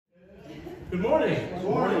Good morning. Good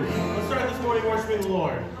morning. Let's start this morning worshiping the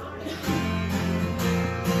Lord.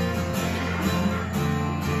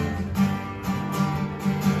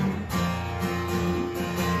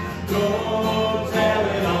 Go tell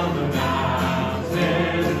it on the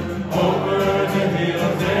mountain, over the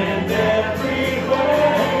hills and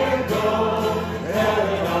everywhere. Go tell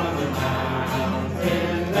it on the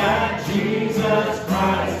mountain that Jesus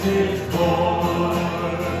Christ is born.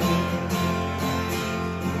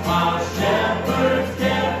 While shepherds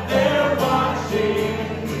kept their watching,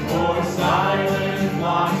 or silent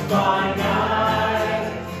flocks by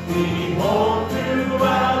night, behold,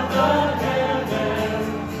 throughout the heavens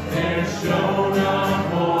there shone a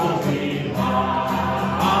holy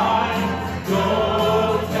light. Go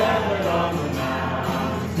tell it on the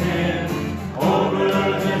mountain, over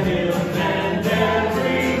the hills and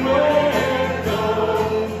everywhere. Go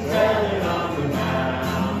tell it on the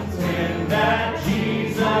mountain that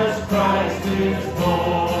Jesus Christ is born.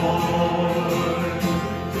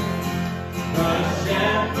 The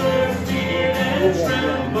shepherds feared and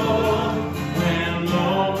trembled when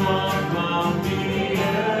lo, from the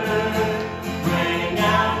earth rang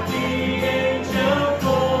out the angel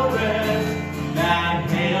chorus that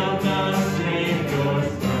hailed the Savior's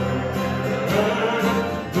birth.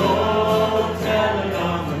 Go tell it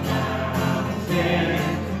on the mountain,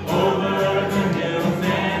 over the hills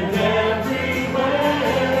and everywhere.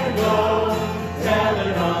 Go tell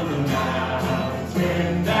it on the mountain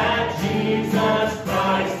that Jesus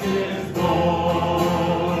Christ is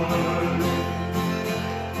born.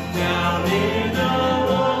 Down in a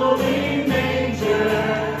lowly manger,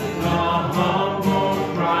 the humble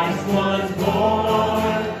Christ was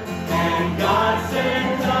born, and God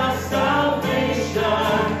sent us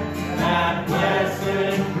salvation, that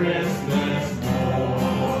blessed Christmas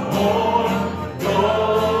morn. Go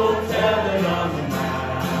tell it on the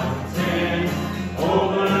mountain,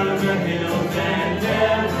 over the hills and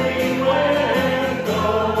everywhere. Go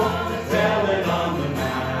tell it on the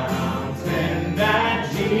mountain that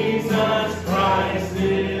Jesus Christ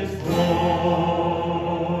is born.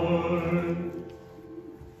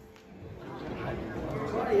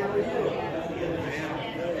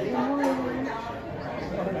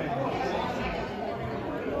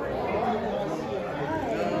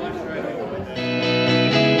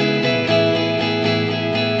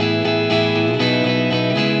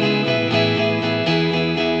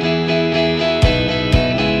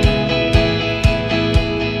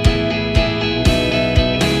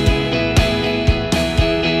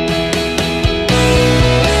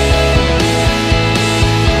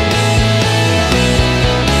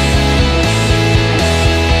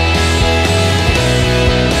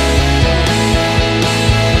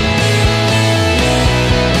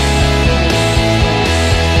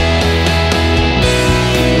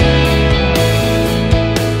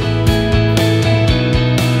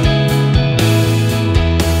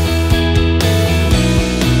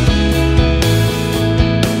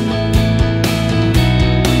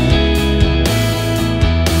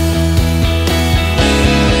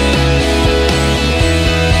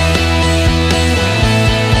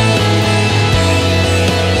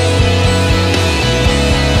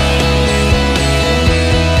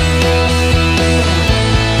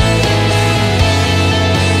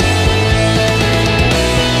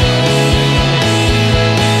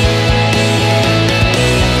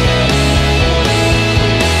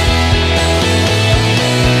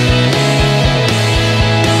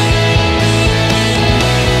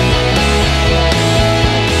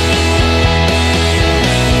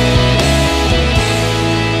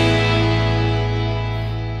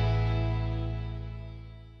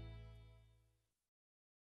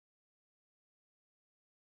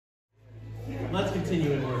 Let's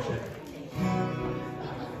continue in worship.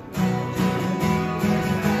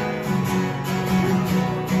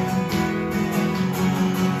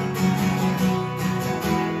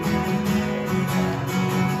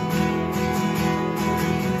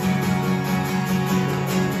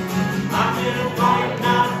 I'm in a fight,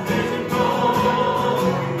 not physical.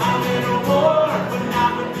 I'm in a war, but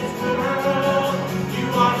not with this world. You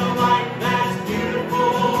are the light that's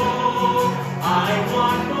beautiful. I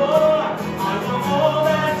want more. I want all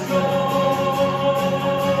that's yours.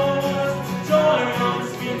 Joy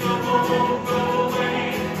unspeakable won't go away.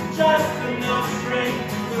 Just enough strength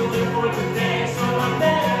to live for today, so I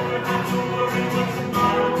never have to worry what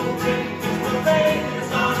tomorrow will bring. 'Cause my faith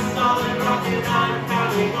is on solid rock, and I'm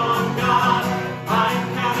counting on God. I'm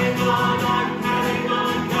counting on God. I'm counting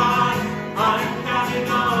on God. I'm counting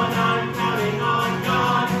on God. I'm counting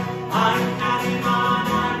on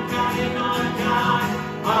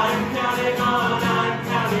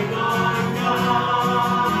God.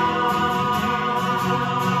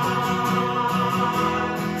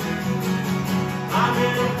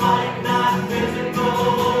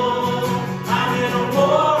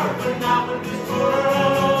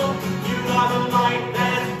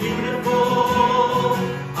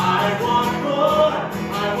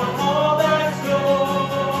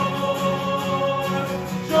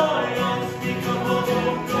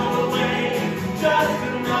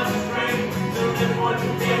 for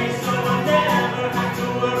today, so I never have to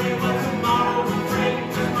worry what tomorrow will bring.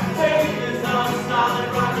 'Cause my faith is a solid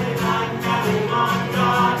rock and I'm counting on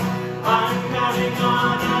God. I'm counting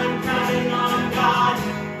on God. I'm counting on God.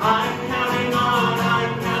 I'm counting on God.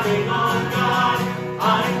 I'm counting on God.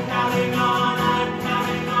 I'm counting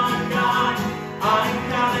on God.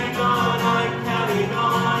 I'm counting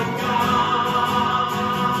on God.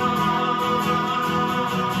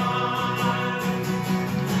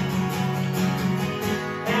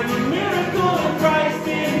 And the miracle of Christ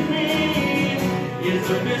in me is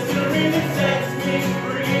a mystery that sets me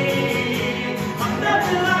free. I'm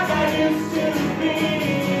nothing like I used to be.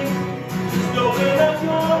 Just open up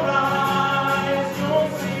your eyes, you'll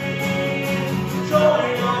see. Joy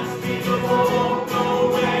unspeakable won't go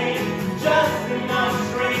away. Just enough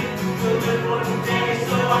strength to live for today,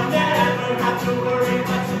 so I never have to worry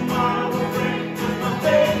what tomorrow will bring. 'Cause my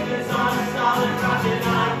faith is on a solid rock and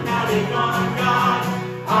I'm counting on God.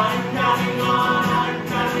 I'm counting on God. I'm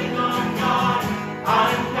counting on God.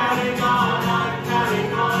 I'm counting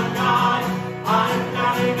on God. I'm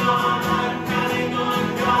counting on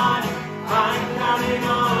God. I'm counting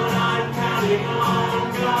on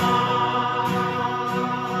God.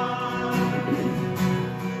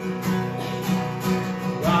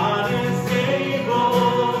 God is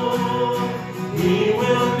able, He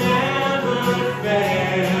will never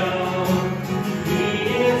fail. He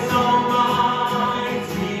is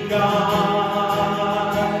Almighty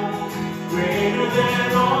God, greater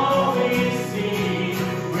than all we see,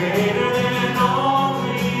 greater than all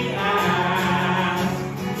we ask.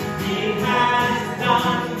 He has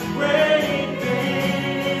done great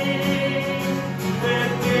things.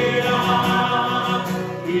 Lifted up,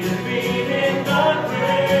 He defeated the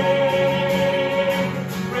grave.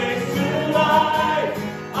 Raised to life,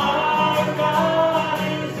 our God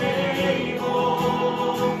is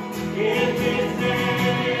able. In His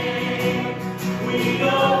name, we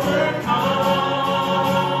overcome.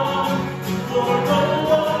 For the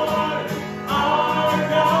Lord, our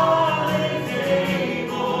God is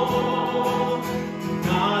able.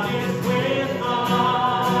 God is with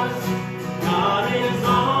us. God is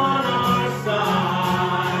on our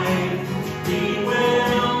side. He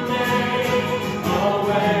will make a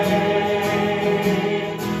way.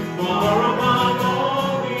 Far above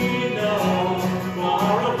all we know,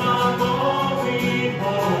 far above all we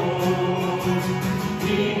hope.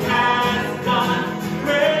 He has done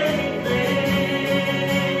great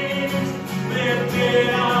things. Lifted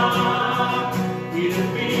up, He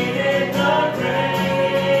defeated the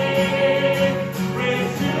grave.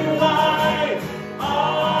 Raised to life,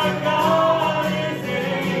 our God is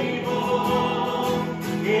able.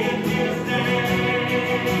 In His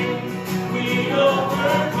name, we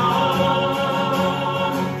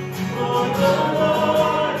overcome. For the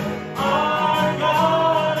Lord, our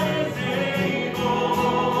God is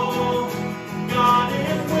able. God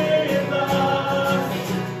is with us.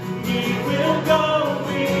 He will go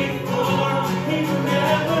before. He will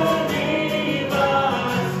never leave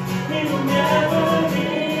us. He will never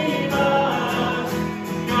leave us.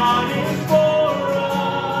 God is for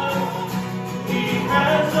us. He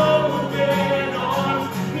has open arms.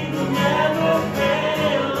 He will never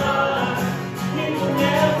fail us. He will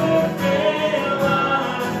never fail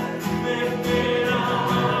us. Lifted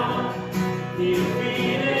up, He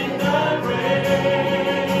defeated the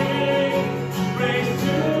grave. Raised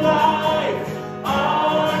to life,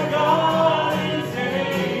 our God is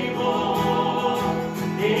able.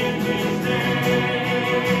 In His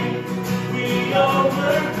name, we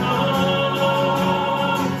overcome.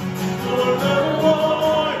 For the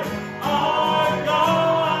Lord, our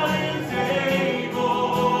God is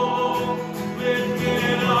able.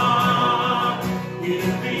 Lifted up, He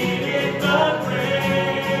defeated the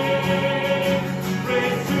grave.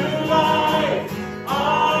 Raised to life,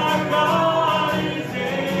 our God is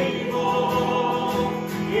able.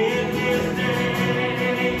 In His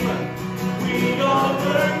name, we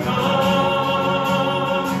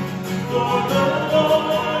overcome. For the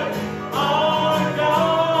Lord, our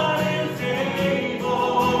God is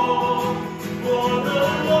able. For the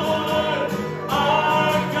Lord,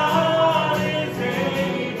 our God is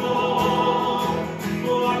able.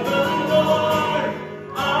 For the Lord,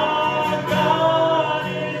 our God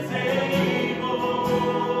is able.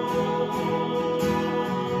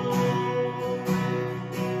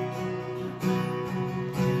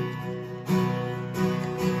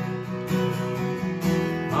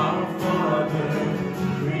 Our Father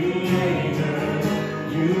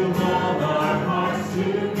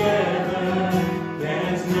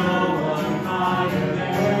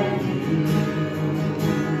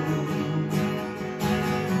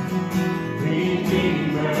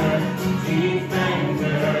Redeemer,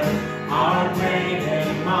 Defender, our great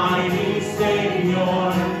and mighty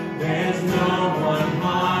Savior. There's no one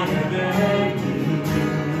higher than you.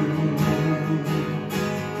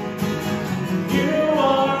 You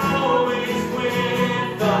are always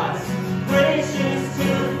with us, gracious to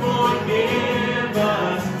forgive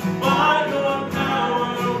us. By your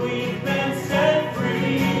power we've been set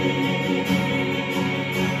free.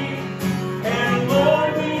 And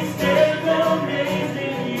Lord, we stand amazed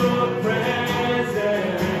in your presence,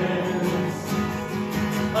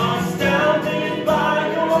 astounded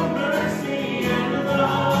by your mercy and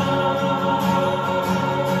love.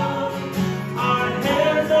 Our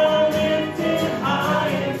hands are lifted high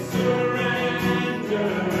in surrender.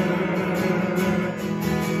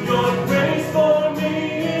 Your grace for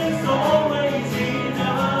me is always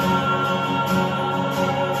enough.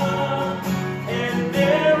 And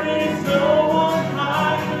there is no one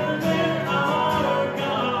higher than our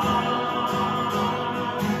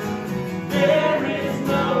God. There is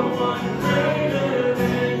no one greater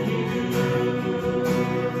than you.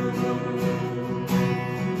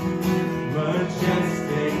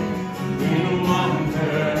 Majestic in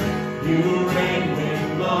wonder, you reign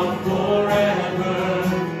with love forever.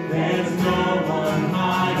 There's no one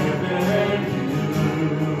higher than you.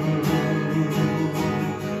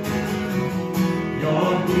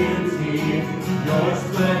 Your beauty, your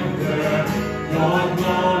splendor, your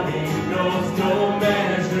glory knows no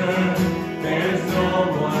measure. There's no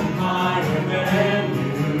one higher than you.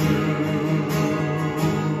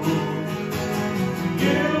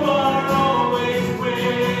 You are always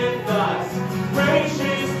with us,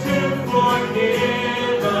 gracious to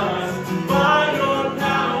forgive us. By your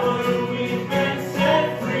power we've been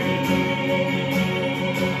set free.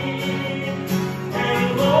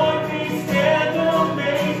 And Lord, we stand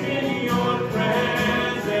amazed in your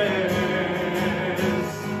presence,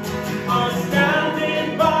 astounded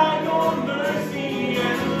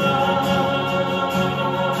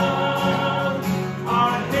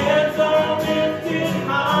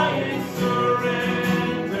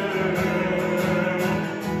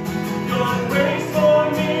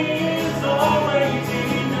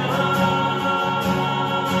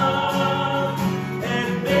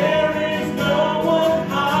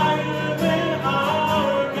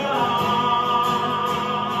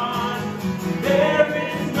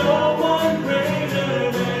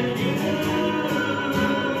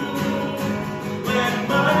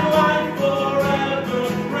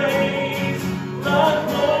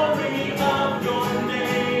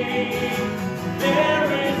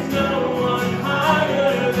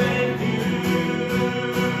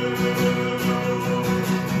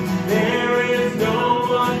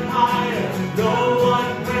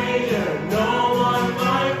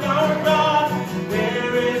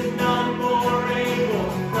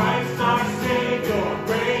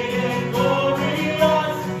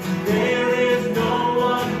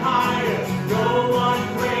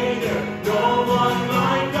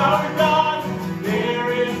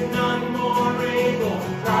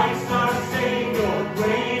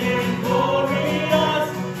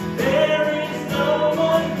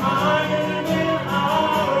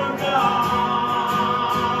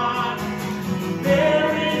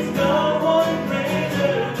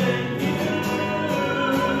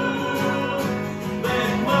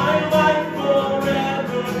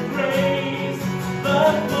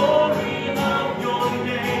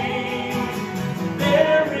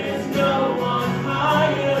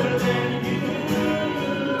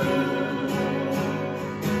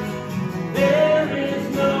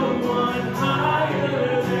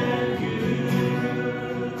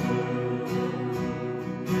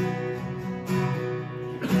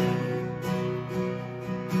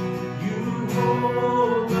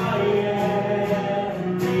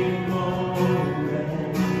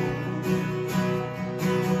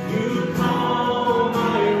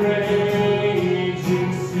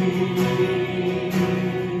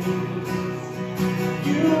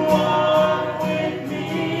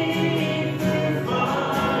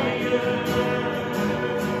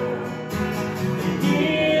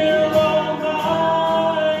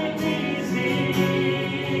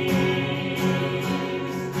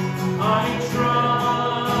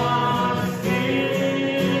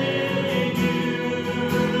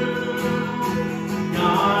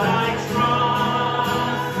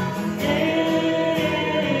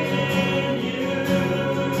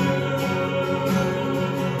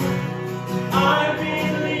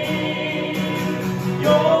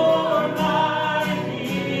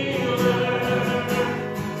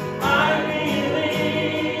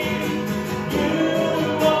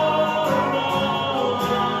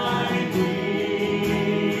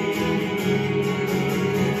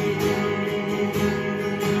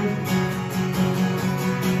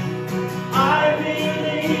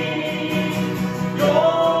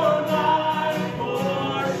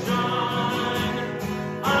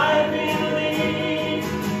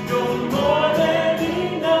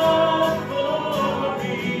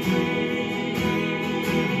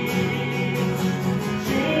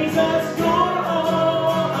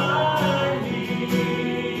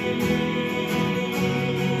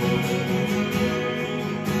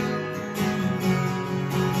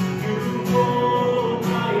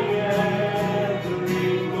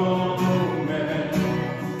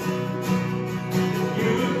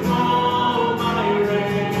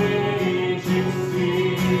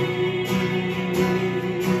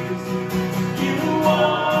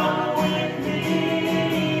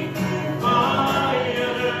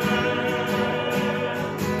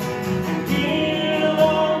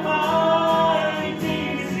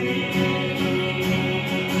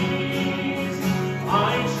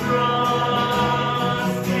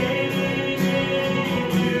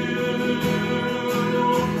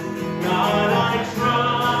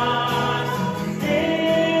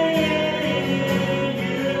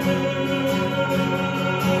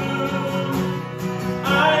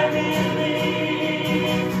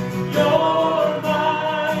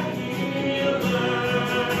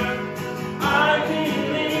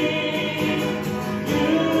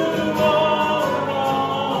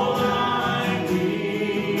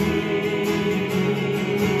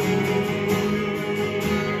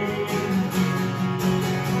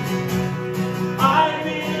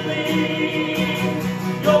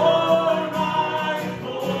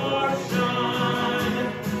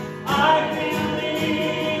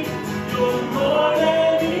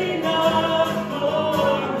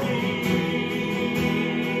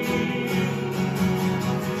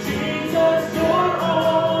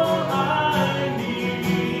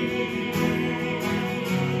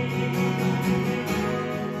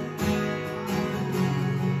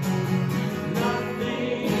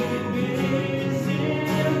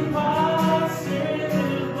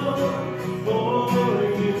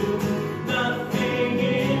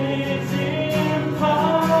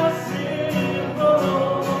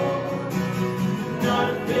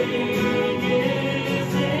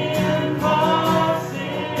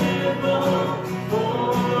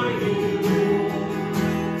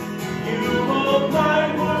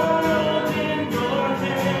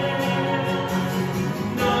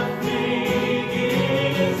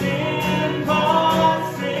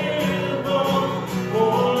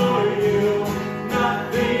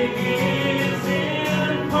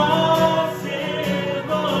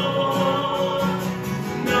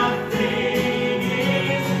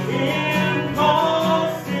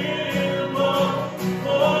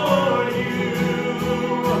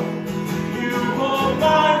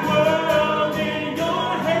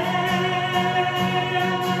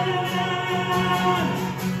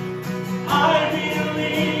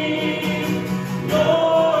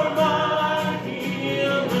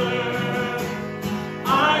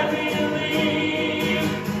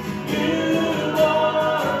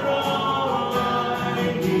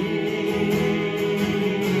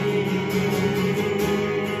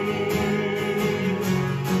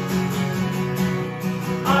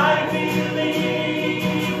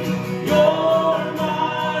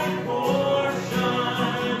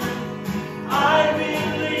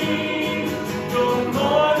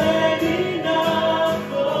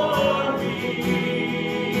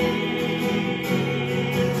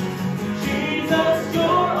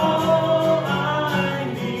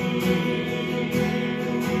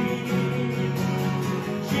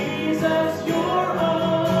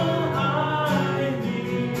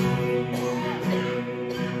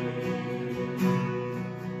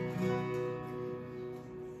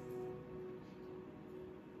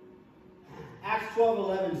Acts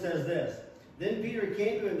 12:11 says this, "Then Peter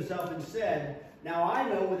came to himself and said, 'Now I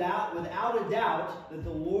know without a doubt that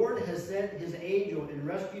the Lord has sent his angel and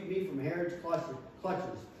rescued me from Herod's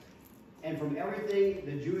clutches and from everything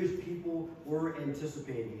the Jewish people were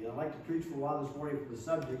anticipating.'" And I'd like to preach for a while this morning for the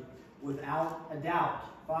subject, without a doubt.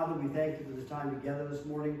 Father, we thank you for this time together this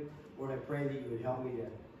morning. Lord, I pray that you would help me to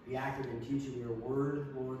be active in teaching your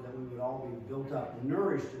word, Lord, that we would all be built up,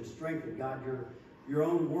 nourished, and strengthened. God, your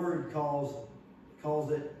own word calls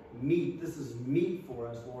it meat. This is meat for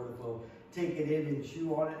us, Lord. If we'll take it in and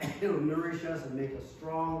chew on it, it'll nourish us and make us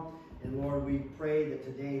strong. And Lord, we pray that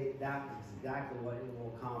today that is exactly what it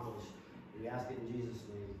will accomplish. We ask it in Jesus'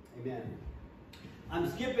 name. Amen. I'm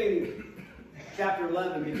skipping chapter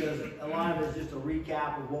 11 because a lot of it is just a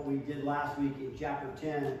recap of what we did last week in chapter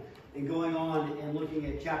 10 and going on and looking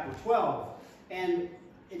at chapter 12. And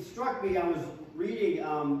it struck me, I was reading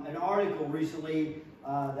an article recently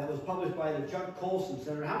that was published by the Chuck Colson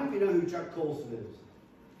Center. How many of you know who Chuck Colson is?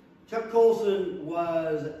 Chuck Colson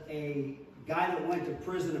was a guy that went to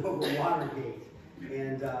prison over Watergate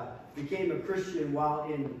and became a Christian while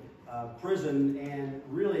in prison and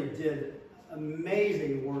really did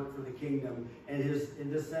amazing work for the kingdom. And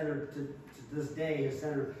in this center, to this day, his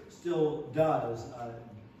center still does.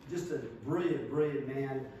 Just a brilliant, brilliant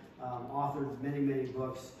man, authored many, many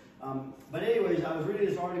books. But anyways, I was reading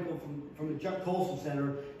this article from the Chuck Colson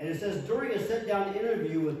Center, and it says, during a sit-down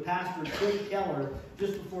interview with Pastor Tim Keller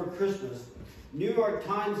just before Christmas, New York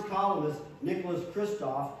Times columnist Nicholas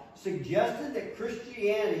Kristof suggested that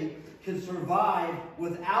Christianity can survive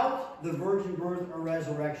without the virgin birth or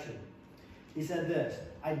resurrection. He said this,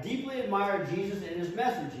 "I deeply admire Jesus and his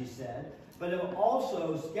message," he said, "but am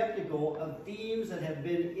also skeptical of themes that have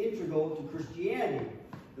been integral to Christianity.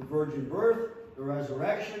 The virgin birth, the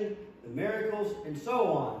resurrection, the miracles, and so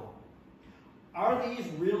on. Are these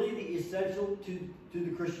really the essential to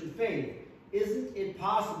the Christian faith? Isn't it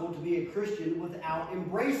possible to be a Christian without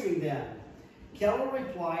embracing them?" Keller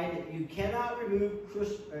replied that you cannot remove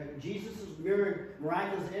Jesus'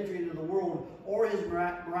 miraculous entry into the world or his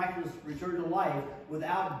miraculous return to life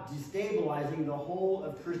without destabilizing the whole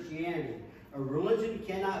of Christianity. A religion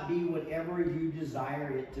cannot be whatever you desire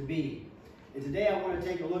it to be. And today I want to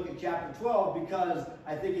take a look at chapter 12 because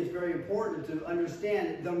I think it's very important to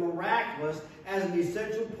understand the miraculous as an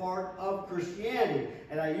essential part of Christianity.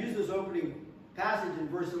 And I use this opening passage in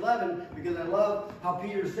verse 11 because I love how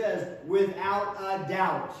Peter says, "without a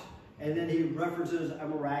doubt." And then he references a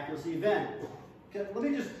miraculous event. Let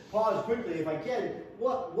me just pause quickly if I can.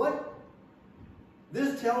 What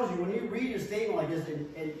this tells you when you read a statement like this,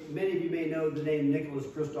 and many of you may know the name Nicholas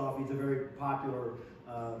Kristof. He's a very popular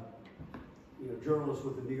journalist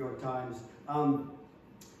with the New York Times.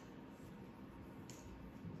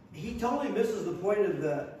 He totally misses the point of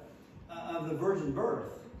the virgin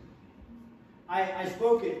birth. I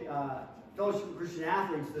spoke at Fellowship of Christian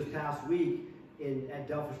Athletes this past week at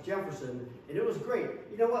Delphus Jefferson, and it was great.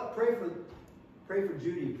 You know what? Pray for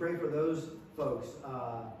Judy. Pray for those folks.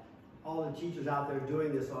 All the teachers out there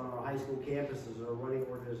doing this on our high school campuses or running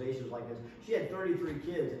organizations like this. She had 33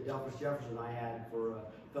 kids at Delphus Jefferson I had for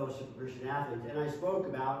Fellowship of Christian Athletes, and I spoke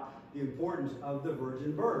about the importance of the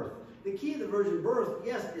virgin birth. The key of the virgin birth,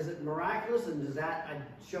 yes, is it miraculous and does that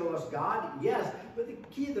show us God? Yes, but the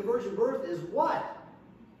key of the virgin birth is what?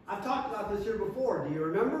 I've talked about this here before. Do you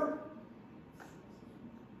remember?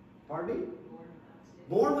 Pardon me?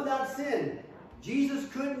 Born without sin. Jesus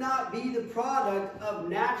could not be the product of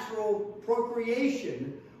natural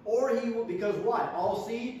procreation, or he will, because what? All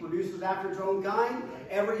seed produces after its own kind.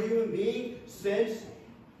 Every human being since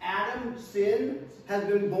Adam sinned has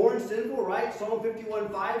been born sinful, right? Psalm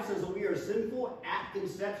 51:5 says that we are sinful at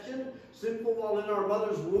conception, sinful while in our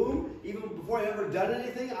mother's womb. Even before I've ever done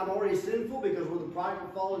anything, I'm already sinful because we're the product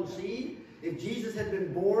of fallen seed. If Jesus had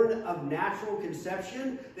been born of natural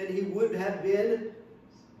conception, then he would have been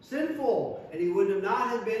sinful, and he would not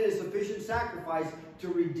have been a sufficient sacrifice to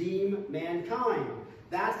redeem mankind.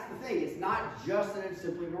 That's the thing. It's not just that it's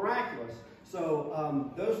simply miraculous.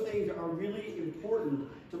 So those things are really important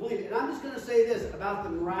to believe. And I'm just going to say this about the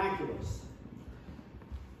miraculous.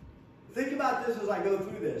 Think about this as I go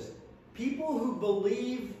through this. People who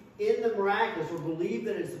believe in the miraculous or believe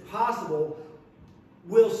that it's possible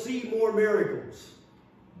will see more miracles.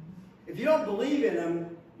 If you don't believe in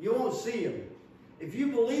them, you won't see them. If you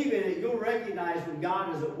believe in it, you'll recognize when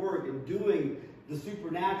God is at work and doing the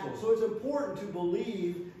supernatural. So it's important to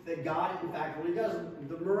believe that God, in fact, really does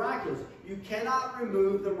the miraculous. You cannot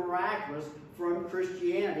remove the miraculous from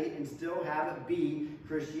Christianity and still have it be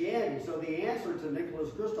Christianity. So the answer to Nicholas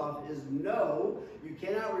Kristof is no, you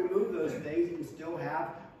cannot remove those things and still have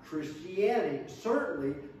Christianity,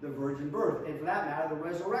 certainly the virgin birth, and for that matter, the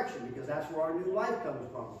resurrection, because that's where our new life comes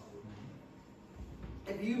from.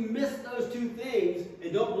 If you miss those two things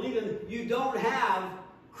and don't believe in them, you don't have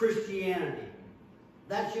Christianity.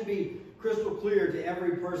 That should be crystal clear to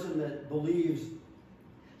every person that believes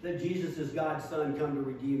that Jesus is God's Son come to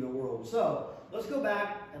redeem the world. So, let's go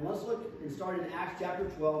back and let's look and start in Acts chapter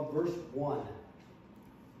 12, verse 1.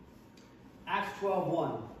 Acts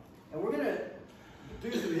 12:1. And we're going to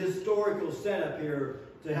do some historical setup here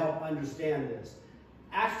to help understand this.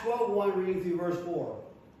 Acts 12:1, reading through verse 4.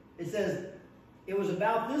 It says, "It was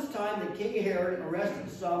about this time that King Herod arrested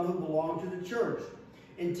some who belonged to the church,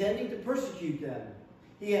 intending to persecute them.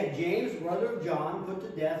 He had James, brother of John, put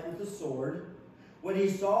to death with the sword. When he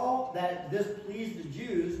saw that this pleased the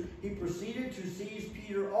Jews, he proceeded to seize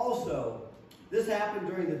Peter also. This happened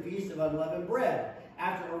during the Feast of Unleavened Bread.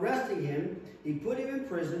 After arresting him, he put him in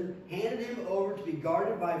prison, handed him over to be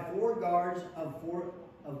guarded by four guards of four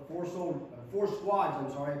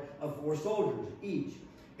squads of four soldiers each.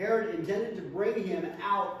 Herod intended to bring him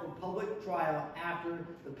out for public trial after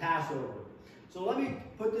the Passover." So let me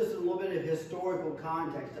put this in a little bit of historical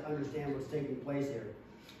context to understand what's taking place here.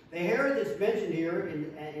 The Herod that's mentioned here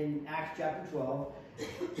in Acts chapter 12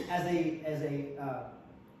 as a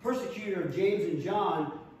persecutor of James and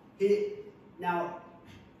John. Now,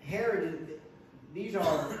 Herod, these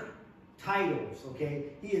are titles,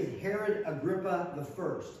 okay? He is Herod Agrippa the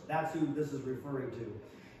First. That's who this is referring to.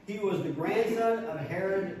 He was the grandson of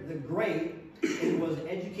Herod the Great and was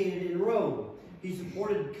educated in Rome. He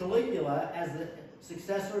supported Caligula as the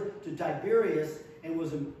successor to Tiberius and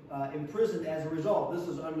was imprisoned as a result. This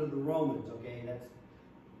is under the Romans, okay?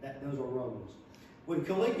 Those are Romans. When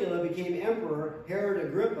Caligula became emperor, Herod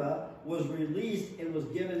Agrippa was released and was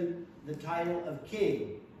given the title of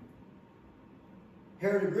king.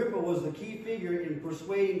 Herod Agrippa was the key figure in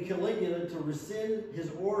persuading Caligula to rescind his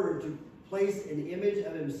order to place an image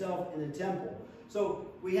of himself in the temple. So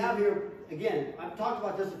we have here, again, I've talked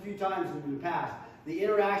about this a few times in the past, the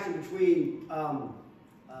interaction between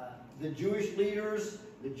the Jewish leaders,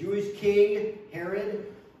 the Jewish king,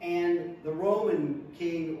 Herod, and the Roman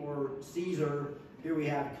king or Caesar. Here we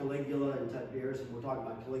have Caligula and Tiberius, and we're talking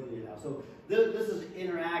about Caligula now. So this is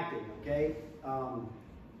interacting, okay,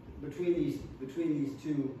 between these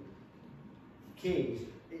two kings.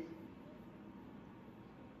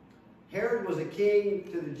 Herod was a king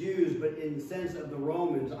to the Jews, but in the sense of the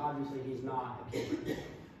Romans, obviously he's not a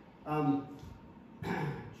king.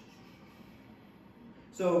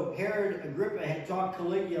 So Herod Agrippa had talked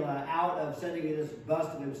Caligula out of setting this bust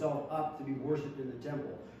of himself up to be worshipped in the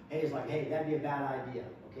temple. Hey, he's like, hey, that'd be a bad idea.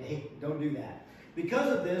 Okay, don't do that.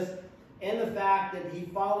 Because of this, and the fact that he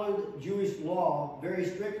followed Jewish law very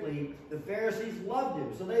strictly, the Pharisees loved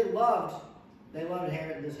him. So they loved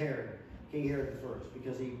Herod, King Herod the First,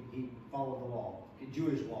 because he followed the law, the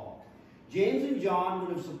Jewish law. James and John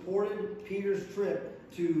would have supported Peter's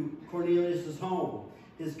trip to Cornelius' home.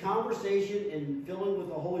 His conversation and filling with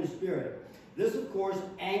the Holy Spirit. This, of course,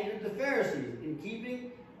 angered the Pharisees. In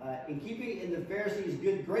keeping in the Pharisees'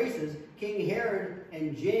 good graces, King Herod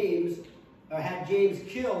and had James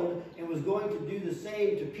killed and was going to do the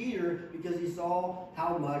same to Peter because he saw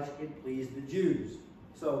how much it pleased the Jews.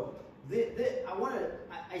 So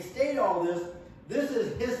I state all this. This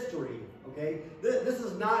is history, okay? This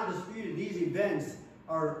is not disputed. These events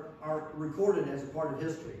are recorded as a part of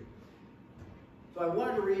history. So I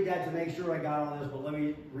wanted to read that to make sure I got all this, but let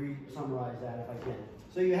me summarize that if I can.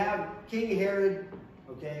 So you have King Herod,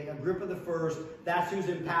 okay, Agrippa the First. That's who's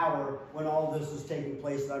in power when all this is taking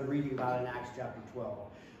place that I'm reading about in Acts chapter 12.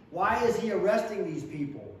 Why is he arresting these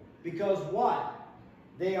people? Because what?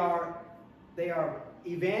 They are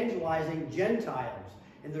evangelizing Gentiles,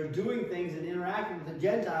 and they're doing things and interacting with the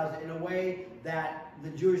Gentiles in a way that the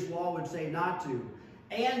Jewish law would say not to.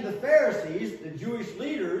 And the Pharisees, the Jewish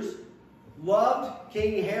leaders, loved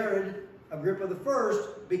King Herod Agrippa I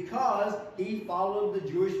because he followed the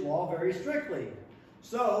Jewish law very strictly.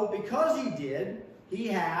 So, because he did, he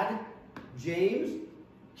had James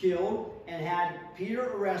killed and had Peter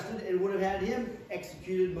arrested and would have had him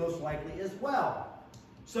executed most likely as well.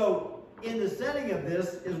 So, in the setting of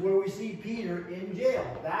this is where we see Peter in jail.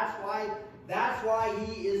 That's why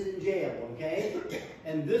he is in jail, okay?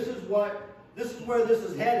 And this is where this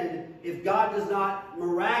is headed if God does not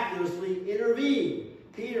miraculously intervene.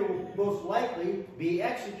 Peter will most likely be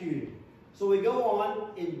executed. So we go on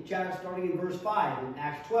in chapter starting in verse 5 in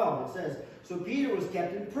Acts 12. It says, "So Peter was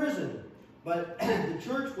kept in prison, but the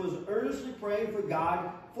church was earnestly praying for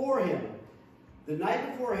God for him. The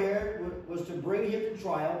night before Herod was to bring him to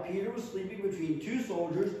trial, Peter was sleeping between two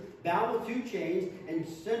soldiers, bound with two chains, and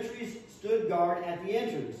sentries stood guard at the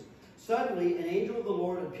entrance. Suddenly, an angel of the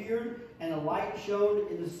Lord appeared, and a light shone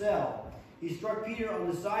in the cell. He struck Peter on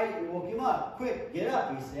the side and woke him up. "Quick, get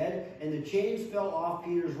up," he said, and the chains fell off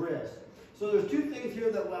Peter's wrist. So there's two things here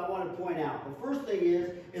that I want to point out. The first thing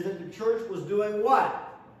is that the church was doing what?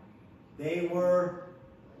 They were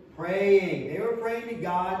praying. They were praying to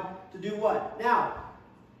God to do what? Now,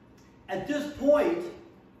 at this point,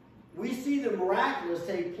 we see the miraculous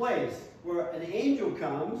take place, where an angel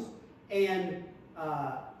comes and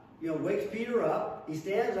wakes Peter up. He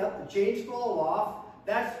stands up. The chains fall off.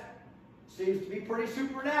 That seems to be pretty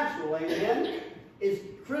supernatural. Amen. It's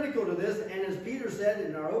critical to this, and as Peter said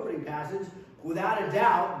in our opening passage, without a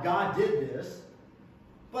doubt, God did this.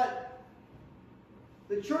 But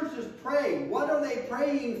the church is praying. What are they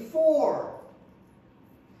praying for?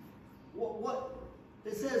 What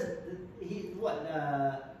it says?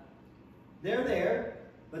 They're there,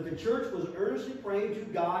 but the church was earnestly praying to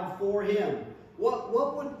God for him.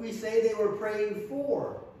 What would we say they were praying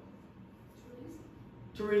for?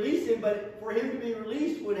 To release him, but for him to be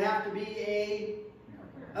released would have to be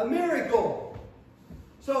a miracle.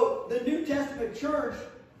 So the New Testament church,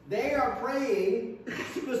 they are praying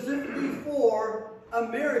specifically for a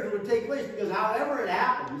miracle to take place, because however it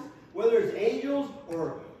happens, whether it's angels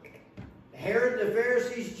or Herod and the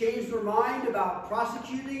Pharisees changed their mind about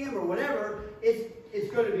prosecuting him or whatever, it's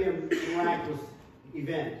going to be a miraculous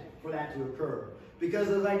event for that to occur. Because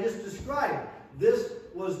as I just described, this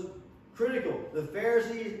was critical. The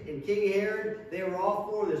Pharisees and King Herod, they were all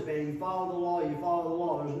for this, man. You follow the law, you follow the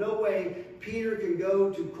law. There's no way Peter can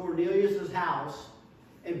go to Cornelius' house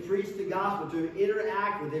and preach the gospel, to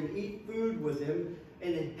interact with him, eat food with him,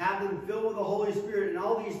 and have them filled with the Holy Spirit and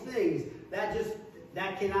all these things.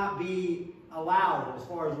 That cannot be allowed as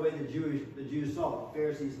far as the way the Jews saw it, the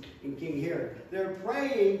Pharisees and King Herod. They're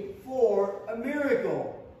praying for a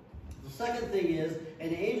miracle. The second thing is,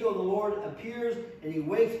 an angel of the Lord appears and he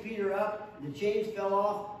wakes Peter up, and the chains fell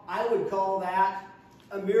off. I would call that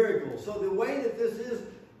a miracle. So the way that this is,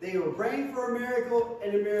 they were praying for a miracle,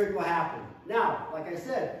 and a miracle happened. Now, like I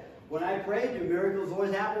said, when I pray, do miracles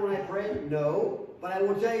always happen when I pray? No. But I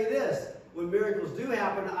will tell you this, when miracles do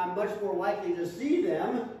happen, I'm much more likely to see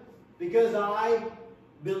them because I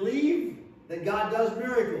believe that God does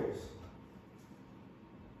miracles.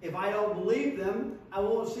 If I don't believe them, I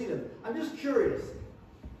won't see them. I'm just curious.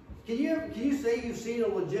 Can you say you've seen a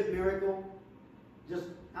legit miracle? Just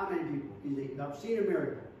how many people? Can you say, I've seen a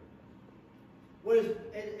miracle.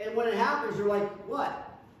 And when it happens, you're like, what?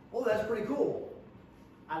 Oh, that's pretty cool.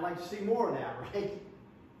 I'd like to see more of that, right?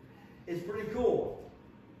 It's pretty cool.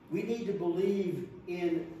 We need to believe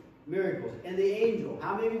in miracles. And the angel.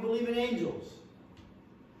 How many of you believe in angels?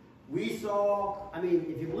 If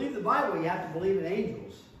you believe the Bible, you have to believe in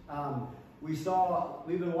angels.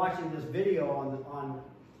 We've been watching this video on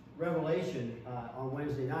Revelation on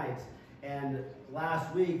Wednesday nights. And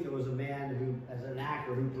last week, there was a man who, as an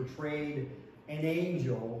actor, who portrayed an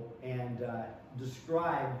angel and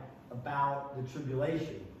described about the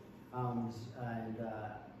tribulation. And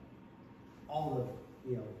all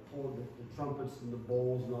the trumpets and the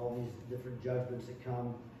bowls and all these different judgments that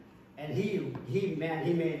come. And he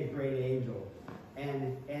made a great angel.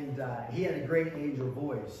 And he had a great angel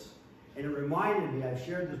voice. And it reminded me, I've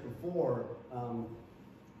shared this before,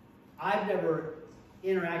 I've never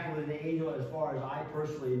interacted with an angel as far as I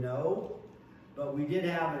personally know, but we did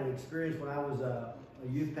have an experience when I was a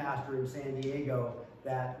youth pastor in San Diego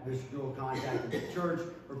that this girl contacted the church.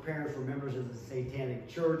 Her parents were members of the Satanic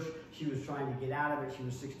Church. She was trying to get out of it. She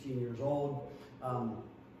was 16 years old.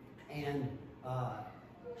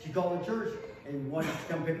 She called the church and wanted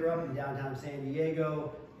to come pick her up in downtown San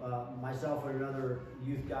Diego. Myself and another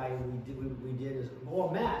youth guy,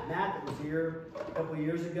 Matt that was here a couple of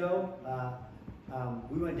years ago.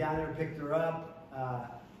 We went down there and picked her up,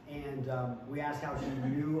 and we asked how she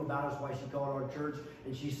knew about us, why she called our church,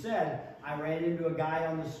 and she said, I ran into a guy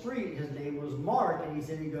on the street, his name was Mark, and he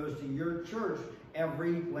said he goes to your church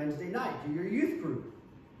every Wednesday night, to your youth group.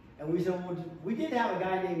 And we said, well, we did have a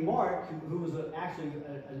guy named Mark who was actually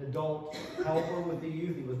an adult helper with the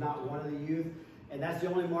youth. He was not one of the youth. And that's the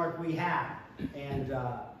only Mark we had. And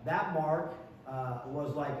that Mark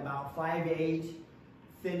was like about 5'8",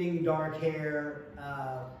 thinning dark hair,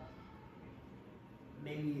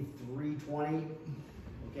 maybe 320,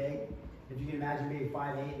 okay? If you can imagine being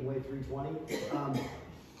 5'8" and weigh 320.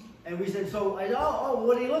 And we said,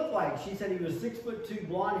 what did he look like? She said he was 6'2",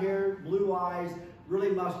 blonde hair, blue eyes,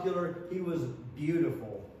 really muscular. He was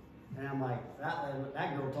beautiful. And I'm like,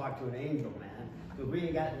 that girl talked to an angel, man. Because we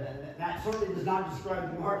ain't got that certainly does not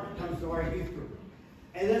describe the Mark that comes to our youth group.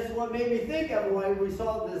 And that's what made me think of when we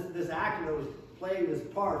saw this actor that was playing this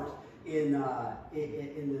part in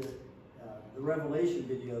the Revelation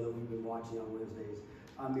video that we've been watching on Wednesdays.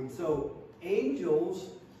 I mean, so angels,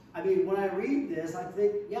 I mean, when I read this, I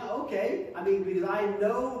think, yeah, okay. I mean, because I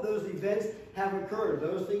know those events have occurred.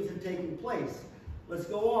 Those things have taken place. Let's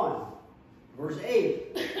go on. Verse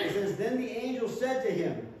 8, it says, Then the angel said to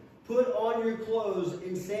him, Put on your clothes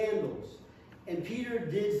and sandals. And Peter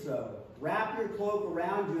did so. Wrap your cloak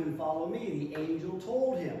around you and follow me, the angel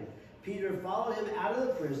told him. Peter followed him out of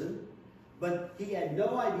the prison, but he had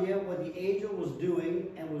no idea what the angel was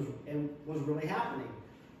doing and was really happening.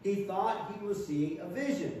 He thought he was seeing a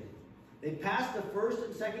vision. They passed the first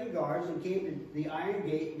and second guards and came to the iron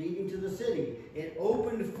gate leading to the city. It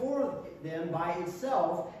opened for them by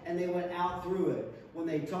itself, and they went out through it. When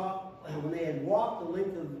they had walked the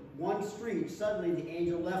length of one street, suddenly the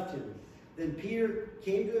angel left him. Then Peter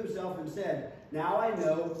came to himself and said, Now I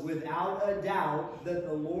know without a doubt that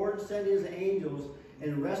the Lord sent his angels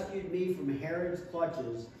and rescued me from Herod's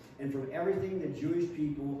clutches and from everything the Jewish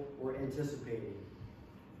people were anticipating.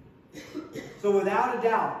 So without a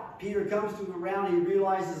doubt, Peter comes to around, he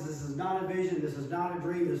realizes this is not a vision, this is not a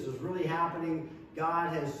dream, this is really happening.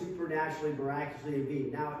 God has supernaturally, miraculously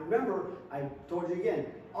intervened. Now remember, I told you again,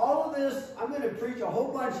 all of this, I'm going to preach a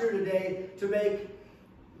whole bunch here today to make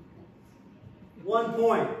one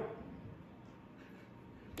point.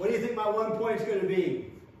 What do you think my one point is going to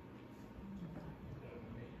be?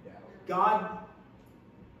 God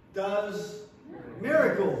does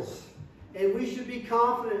miracles. And we should be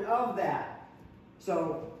confident of that.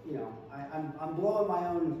 So, you know, I'm blowing my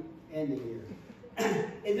own ending here.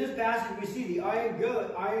 In this passage, we see the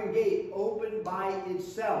iron gate opened by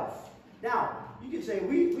itself. Now, you could say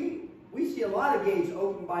we see a lot of gates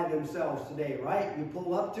open by themselves today, right? You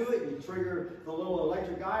pull up to it, you trigger the little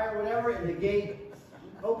electric eye or whatever, and the gate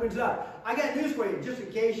opens up. I got news for you, just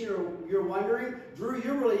in case you're wondering. Drew,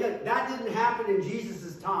 you're really young. That didn't happen in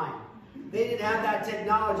Jesus' time. They didn't have that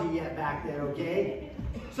technology yet back then, okay?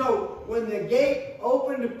 So when the gate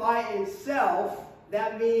opened by itself,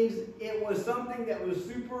 that means it was something that was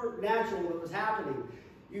supernatural that was happening.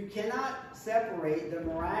 You cannot separate the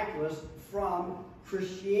miraculous from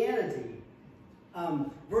Christianity.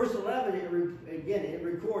 Verse 11, it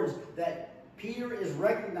records that Peter is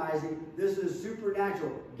recognizing this is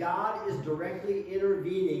supernatural. God is directly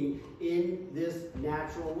intervening in this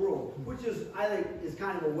natural world, which is, I think, is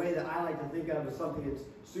kind of a way that I like to think of as something that's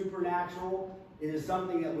supernatural. It is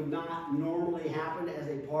something that would not normally happen as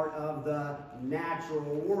a part of the natural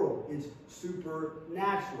world. It's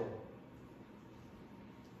supernatural.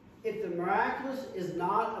 If the miraculous is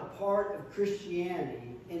not a part of Christianity,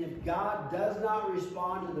 and if God does not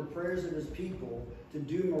respond to the prayers of his people to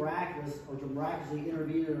do miraculous or to miraculously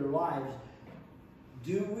intervene in their lives,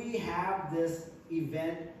 do we have this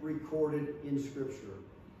event recorded in Scripture?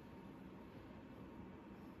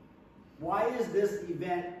 Why is this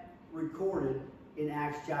event recorded in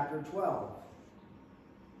Acts chapter 12?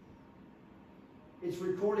 It's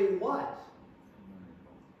recording what?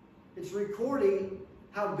 It's recording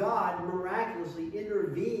how God miraculously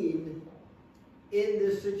intervened in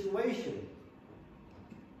this situation.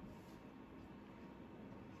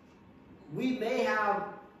 We may have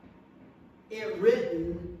it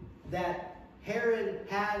written that Herod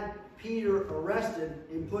had Peter arrested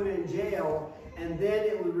and put in jail, and then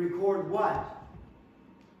it would record what?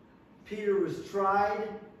 Peter was tried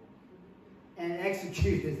and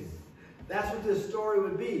executed. That's what this story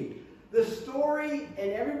would be. The story,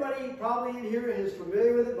 and everybody probably in here is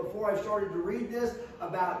familiar with it before I started to read this,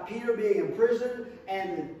 about Peter being in prison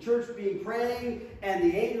and the church being praying and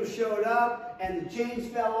the angel showed up and the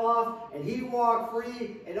chains fell off and he walked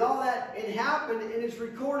free and all that. It happened and it's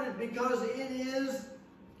recorded because it is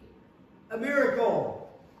a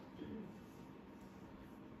miracle.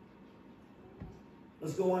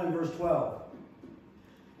 Let's go on in verse 12.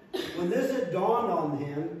 When this had dawned on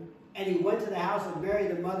him, and he went to the house of Mary,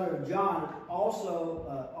 the mother of John,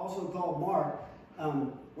 also called Mark,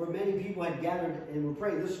 where many people had gathered and were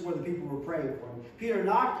praying. This is where the people were praying for him. Peter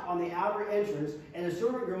knocked on the outer entrance, and a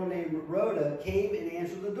servant girl named Rhoda came and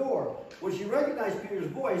answered the door. When she recognized Peter's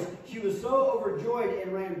voice, she was so overjoyed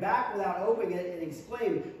and ran back without opening it and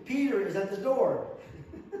exclaimed, "Peter is at the door."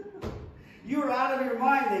 "You are out of your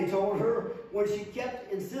mind," they told her. When she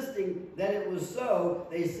kept insisting that it was so,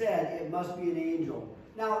 they said, "It must be an angel."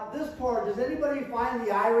 Now, this part, does anybody find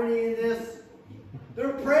the irony in this? They're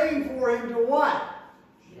praying for him to what?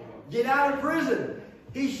 Get out of prison.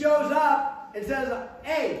 He shows up and says,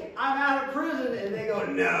 "Hey, I'm out of prison." And they go,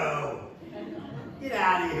 "No." Get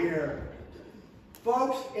out of here.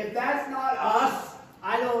 Folks, if that's not us,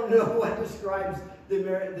 I don't know what describes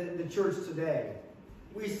the church today.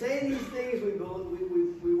 We say these things, we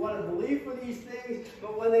want to believe for these things,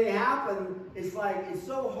 but when they happen, it's like, it's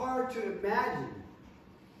so hard to imagine.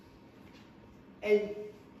 And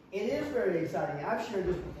it is very exciting. I've shared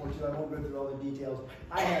this before too, I won't go through all the details.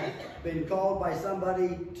 I had been called by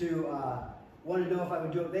somebody to want to know if I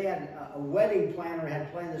would do it. They had a wedding planner,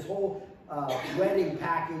 had planned this whole wedding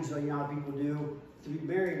package, so you know how people do, to be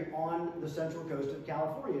married on the central coast of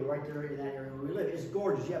California, right there in that area where we live. It's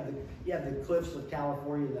gorgeous. You have the cliffs of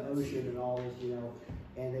California, the ocean, and all this, you know,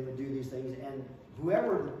 and they would do these things. And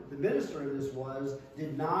whoever the minister of this was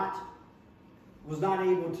not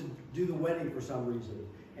able to do the wedding for some reason.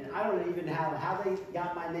 And I don't even know how they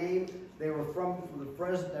got my name. They were from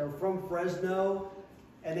Fresno,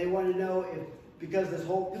 and they wanted to know if, because this is a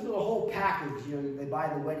whole package, you know, they buy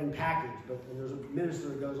the wedding package, but there's a minister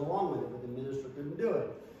that goes along with it, but the minister couldn't do it.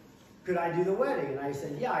 Could I do the wedding? And I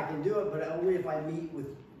said, yeah, I can do it, but only if I meet with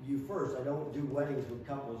you first. I don't do weddings with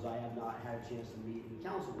couples I have not had a chance to meet and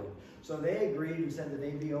counsel with. So they agreed and said that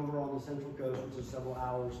they'd be over on the Central Coast, which is several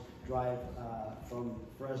hours drive from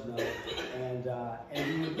Fresno, and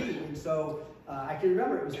we would meet. And so I can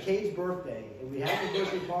remember it was Kate's birthday, and we had the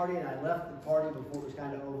birthday party, and I left the party before it was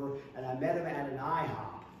kind of over, and I met him at an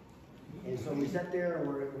IHOP. And so we sat there, and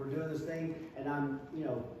we're doing this thing, and I'm, you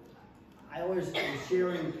know, I always am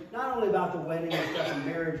sharing not only about the wedding and stuff and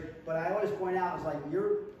marriage, but I always point out, it's like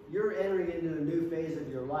you're entering into a new phase of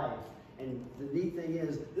your life. And the neat thing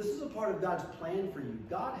is, this is a part of God's plan for you.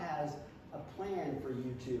 God has a plan for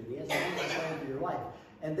you too. He has a plan for your life.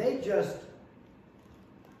 And they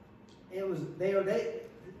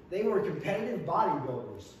were competitive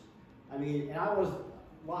bodybuilders. I mean, and I was a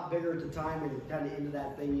lot bigger at the time and kind of into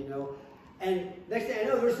that thing, you know. And next thing I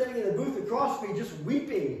know, they're sitting in the booth across from me just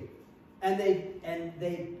weeping. And I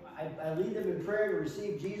lead them in prayer to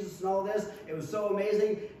receive Jesus and all this. It was so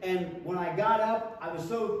amazing. And when I got up, I was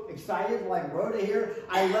so excited, like Rhoda here,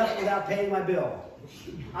 I left without paying my bill.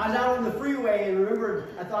 I was out on the freeway and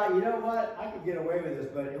remembered, I thought, you know what? I could get away with this,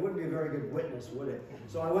 but it wouldn't be a very good witness, would it?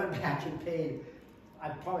 So I went back and paid. I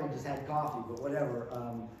probably just had coffee, but whatever.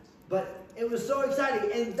 But it was so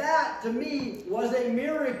exciting. And that, to me, was a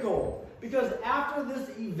miracle. Because after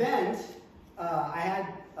this event, I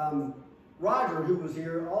had Roger, who was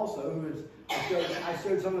here also, I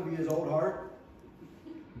showed some of you his old heart.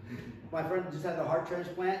 My friend just had the heart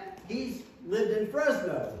transplant. He's lived in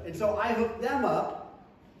Fresno. And so I hooked them up,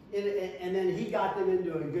 and then he got them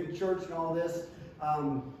into a good church and all this.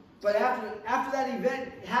 But after that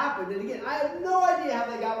event happened, and again, I have no idea how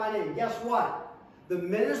they got my name. Guess what? The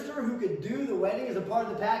minister who could do the wedding as a part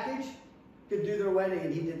of the package could do their wedding,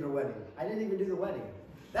 and he did their wedding. I didn't even do the wedding.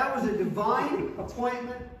 That was a divine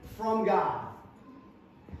appointment from God.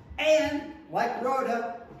 And, like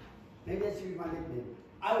Rhoda, maybe that should be my nickname,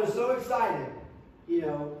 I was so excited, you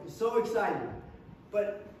know, so excited.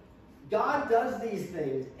 But God does these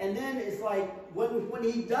things, and then it's like, when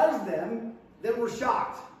he does them, then we're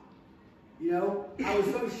shocked. You know, I was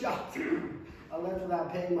so shocked. I left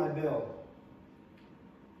without paying my bill.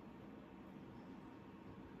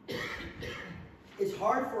 It's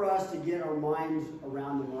hard for us to get our minds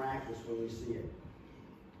around the miraculous when we see it,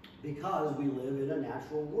 because we live in a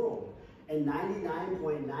natural world. And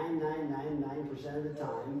 99.9999% of the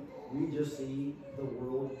time, we just see the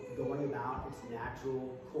world going about its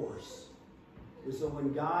natural course. And so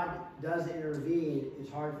when God does intervene,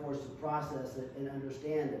 it's hard for us to process it and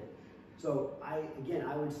understand it. So I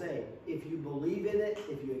would say, if you believe in it,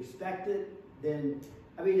 if you expect it, then,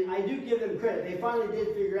 I mean, I do give them credit. They finally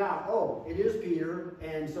did figure out, oh, it is Peter,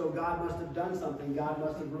 and so God must have done something. God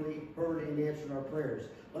must have really heard and answered our prayers.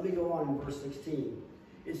 Let me go on in verse 16.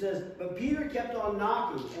 It says, but Peter kept on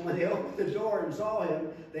knocking, and when they opened the door and saw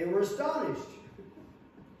him, they were astonished.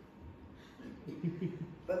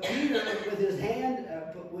 But Peter, with his hand,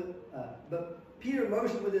 Peter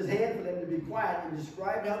motioned with his hand for them to be quiet and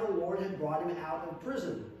described how the Lord had brought him out of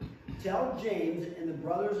prison. Tell James and the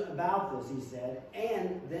brothers about this, he said,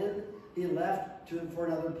 and then he left for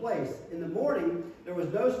another place. In the morning, there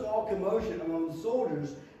was no small commotion among the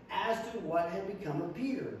soldiers as to what had become of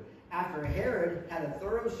Peter. After Herod had a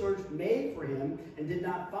thorough search made for him and did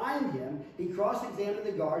not find him, he cross-examined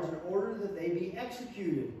the guards and ordered that they be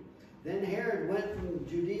executed. Then Herod went from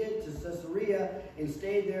Judea to Caesarea and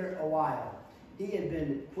stayed there a while. He had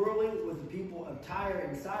been quarreling with the people of Tyre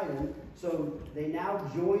and Sidon, so they now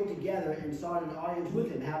joined together and sought an audience with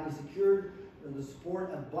him, having secured the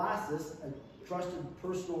support of Blastus, a trusted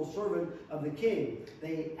personal servant of the king.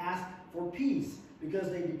 They asked for peace, because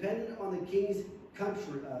they depended on the king's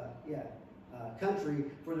country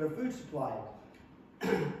for their food supply.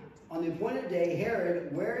 On the appointed day,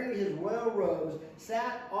 Herod, wearing his royal robes,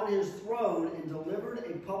 sat on his throne and delivered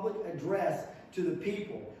a public address to the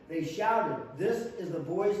people. They shouted, "This is the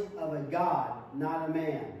voice of a God, not a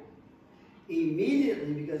man."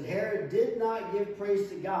 Immediately, because Herod did not give praise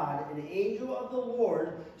to God, an angel of the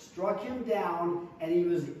Lord struck him down, and he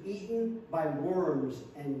was eaten by worms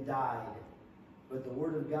and died. But the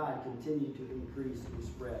word of God continued to increase and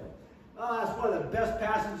spread. Oh, that's one of the best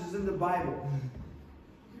passages in the Bible.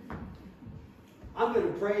 I'm going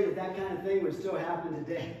to pray that that kind of thing would still happen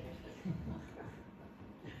today.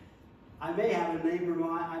 I may have a name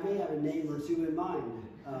or two in mind.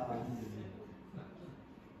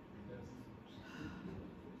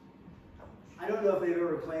 I don't know if they've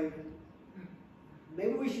ever claimed.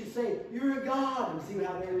 Maybe we should say, "You're a God," and see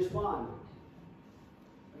how they respond.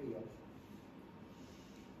 There you go.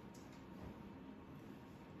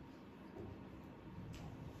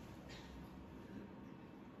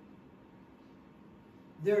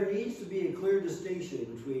 There needs to be a clear distinction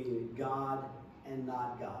between God and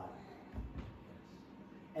not God.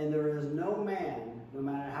 And there is no man, no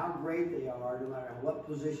matter how great they are, no matter what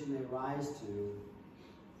position they rise to,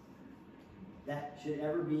 that should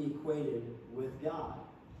ever be equated with God.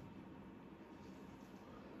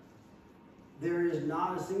 There is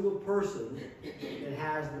not a single person that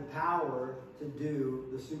has the power to do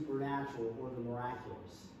the supernatural or the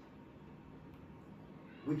miraculous.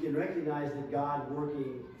 We can recognize that God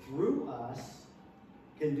working through us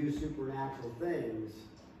can do supernatural things,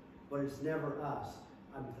 but it's never us.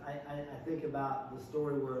 I think about the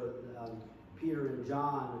story where Peter and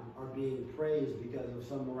John are being praised because of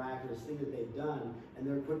some miraculous thing that they've done, and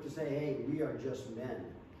they're quick to say, "Hey, we are just men."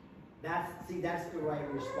 That's the right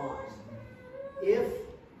response.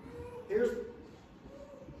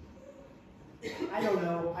 I don't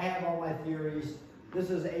know, I have all my theories.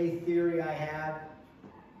 This is a theory I have.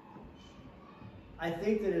 I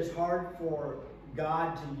think that it's hard for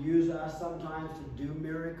God to use us sometimes to do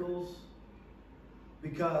miracles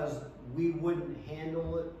because we wouldn't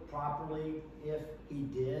handle it properly if he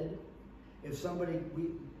did. If somebody,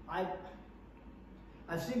 I've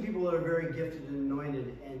seen people that are very gifted and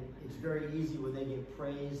anointed, and it's very easy when they get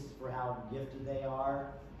praised for how gifted they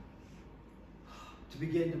are to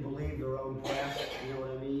begin to believe their own press, you know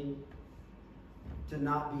what I mean? To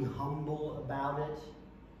not be humble about it.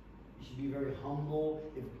 You should be very humble.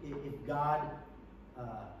 If God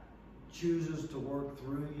chooses to work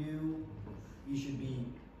through you, you should be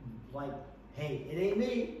like, "Hey, it ain't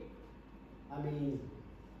me." I mean,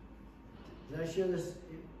 did I share this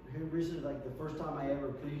here recently? Like the first time I ever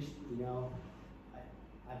preached, you know,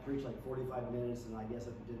 I preached like 45 minutes, and I guess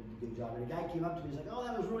I did a good job. And a guy came up to me, he's like, "Oh,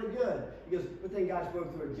 that was really good." He goes, "Good thing God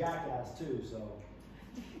spoke through a jackass too," so,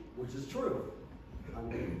 which is true. I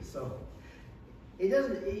mean, so it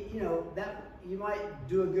doesn't, you know, that you might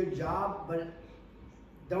do a good job, but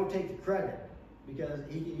don't take the credit, because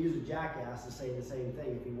he can use a jackass to say the same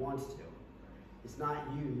thing if he wants to. It's not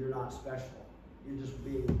you. You're not special. You're just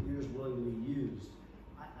willing to be used.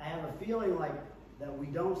 I have a feeling like that we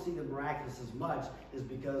don't see the miraculous as much is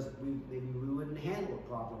because maybe we wouldn't handle it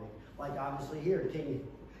properly. Like obviously here,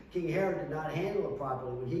 King Herod did not handle it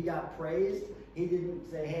properly. When he got praised, he didn't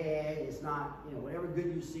say, "Hey, it's not, you know, whatever good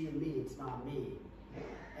you see in me, it's not me."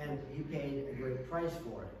 And he paid a great price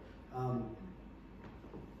for it.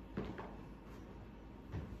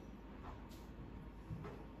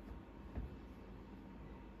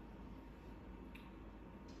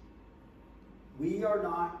 We are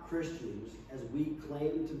not Christians as we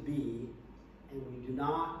claim to be, and we do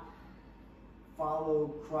not follow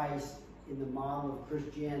Christ in the model of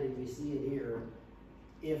Christianity we see in here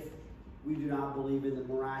if we do not believe in the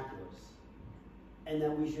miraculous. And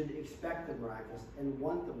that we should expect the miraculous and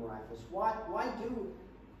want the miraculous. Why do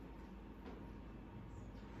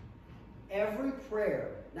every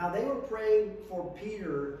prayer? Now they were praying for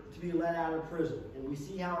Peter to be let out of prison, and we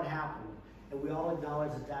see how it happened. And we all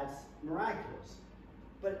acknowledge that that's miraculous.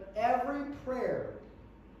 But every prayer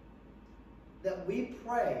that we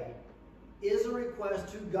pray is a request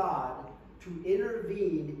to God to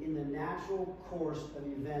intervene in the natural course of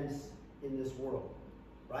events in this world.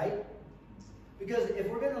 Right? Because if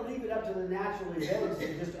we're going to leave it up to the natural events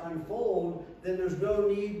to just unfold, then there's no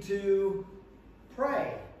need to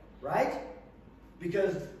pray. Right?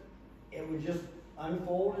 Because it would just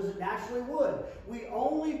unfold as it naturally would. We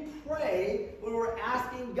only pray when we're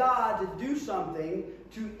asking God to do something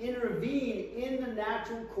to intervene in the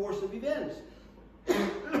natural course of events.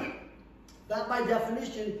 That, by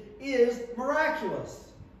definition, is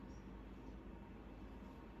miraculous.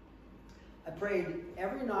 prayed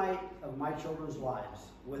every night of my children's lives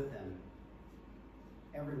with them.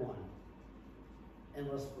 Every one.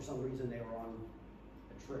 Unless for some reason they were on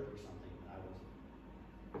a trip or something. I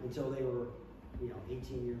wasn't. Until they were,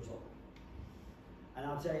 18 years old. And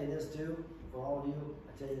I'll tell you this too, for all of you,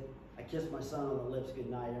 I kissed my son on the lips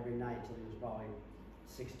goodnight every night until he was probably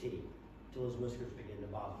 16, until his whiskers began to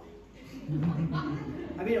bother me.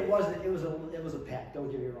 I mean, it was a pet, don't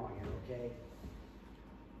get me wrong here, okay?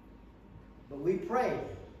 But we prayed.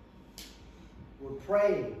 We're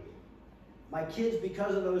praying. My kids,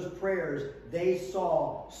 because of those prayers, they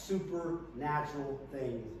saw supernatural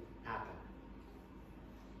things happen.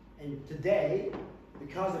 And today,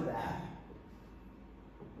 because of that,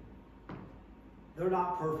 they're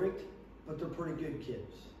not perfect, but they're pretty good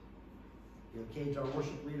kids. Kate's our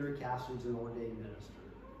worship leader, Cassie's an ordained minister.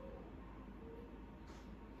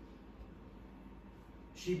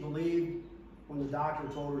 She believed when the doctor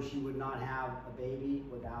told her she would not have a baby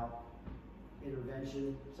without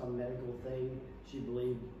intervention, some medical thing. She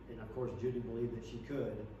believed, and of course Judy believed that she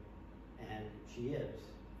could, and she is.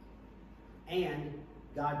 And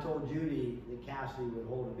God told Judy that Cassie would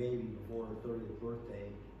hold a baby before her 30th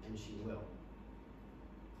birthday, and she will.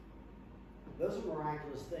 Those are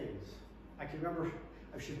miraculous things. I can remember,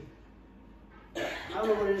 I don't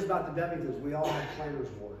know what it is about the Bevingtons. We all had plantar's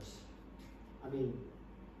warts. I mean,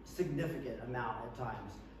 significant amount at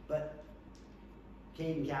times. But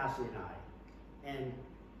Kate and Cassie and I, and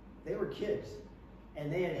they were kids.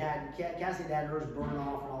 And they Cassie had hers burn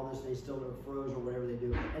off and all this, and they still froze or whatever they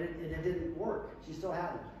do. And it didn't work. She still had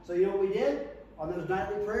them. So you know what we did on those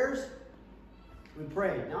nightly prayers? We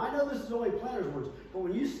prayed. Now I know this is only plantar's warts, but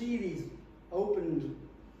when you see these open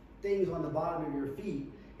things on the bottom of your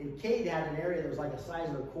feet, and Kate had an area that was like the size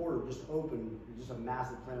of a quarter, just open, just a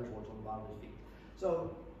massive plantar's warts on the bottom of his feet.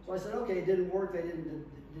 So I said, okay, it didn't work. The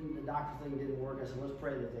doctor thing didn't work. I said, let's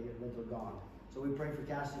pray that they're gone. So we prayed for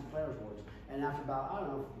Cassie's plantar's warts. And after about, I don't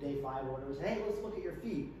know, day 5 or whatever, we said, hey, let's look at your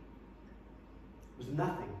feet. It was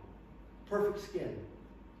nothing. Perfect skin.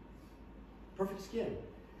 Perfect skin.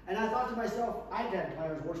 And I thought to myself, I've had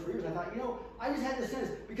plantar's warts for years. I thought, I just had this sense,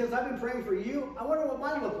 because I've been praying for you, I wonder what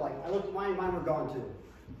mine looked like. I looked at mine were gone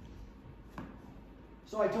too.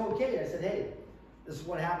 So I told Kate, I said, hey, this is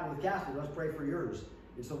what happened with Cassie. Let's pray for yours.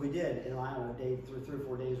 And so we did. And I don't know, 3 or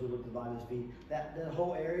 4 days, we looked at the bottom of his feet. That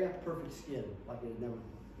whole area, perfect skin, like it had never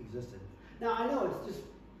existed. Now, I know it's just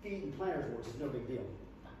feet and plantar's warts. It's no big deal.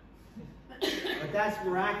 But that's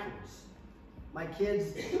miraculous. My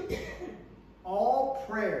kids, all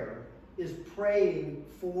prayer is praying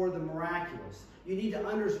for the miraculous. You need to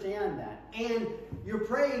understand that. And you're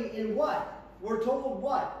praying in what? We're told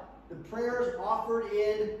what? The prayers offered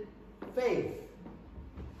in faith.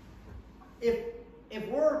 If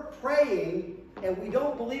we're praying and we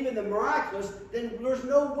don't believe in the miraculous, then there's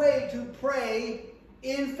no way to pray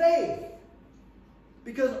in faith.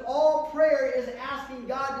 Because all prayer is asking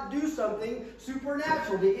God to do something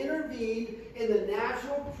supernatural, to intervene in the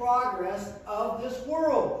natural progress of this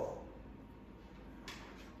world.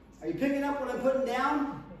 Are you picking up what I'm putting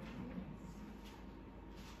down?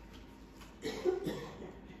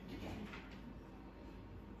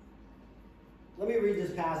 Let me read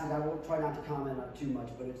this passage. I won't try not to comment on it too much,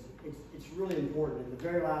 but it's really important. And the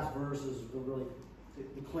very last verse is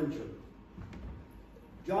the clincher.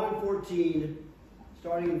 John 14,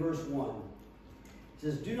 starting in verse 1. It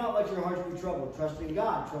says, do not let your hearts be troubled. Trust in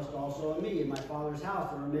God. Trust also in me. In my Father's house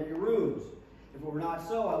there are many rooms. If it were not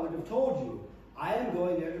so, I would have told you. I am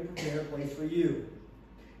going there to prepare a place for you.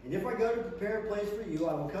 And if I go to prepare a place for you,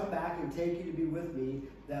 I will come back and take you to be with me,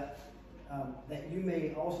 that you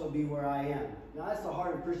may also be where I am. Now that's the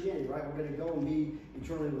heart of Christianity, right? We're going to go and be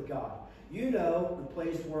eternally with God. You know the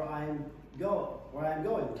place where I am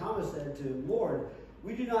going. Thomas said to him, Lord,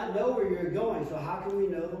 we do not know where you're going, so how can we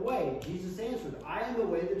know the way? Jesus answered, I am the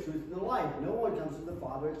way, the truth, and the life. No one comes to the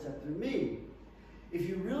Father except through me. If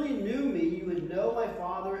you really knew me, you would know my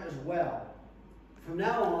Father as well. From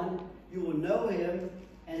now on, you will know him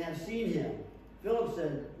and have seen him. Philip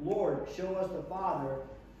said, Lord, show us the Father,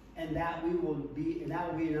 and that will be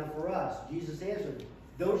enough for us. Jesus answered,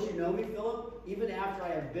 don't you know me, Philip? Even after I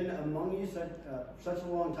have been among you such a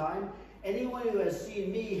long time, anyone who has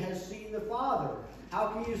seen me has seen the Father. How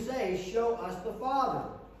can you say, show us the Father?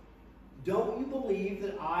 Don't you believe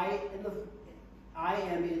that I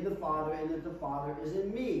am in the Father and that the Father is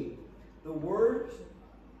in me? The words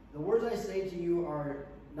I say to you are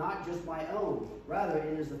not just my own. Rather,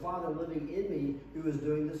 it is the Father living in me who is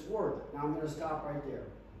doing this work. Now I'm going to stop right there.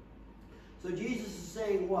 So Jesus is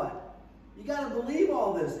saying what? You got to believe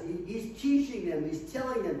all this. He's teaching them. He's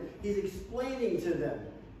telling them. He's explaining to them.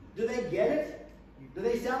 Do they get it? Do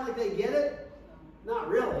they sound like they get it? Not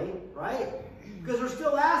really, right? Because they're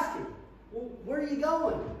still asking, well, where are you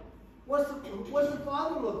going? What's the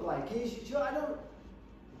Father look like? Can you show?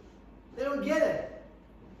 They don't get it.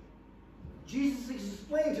 Jesus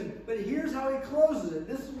explains it, but here's how he closes it.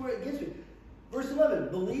 This is where it gets me. Verse 11,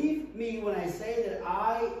 believe me when I say that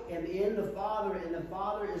I am in the Father and the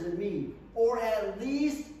Father is in me. Or at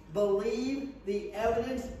least believe the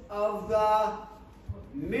evidence of the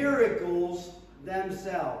miracles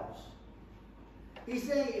themselves. He's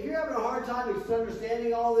saying, if you're having a hard time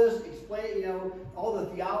understanding all this, explaining, all the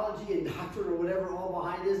theology and doctrine or whatever all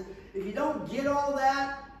behind this, if you don't get all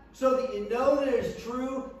that so that you know that it's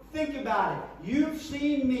true, think about it. You've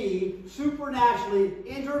seen me supernaturally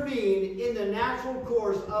intervene in the natural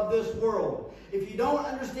course of this world. If you don't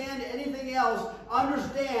understand anything else,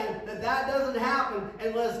 understand that that doesn't happen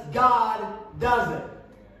unless God does it.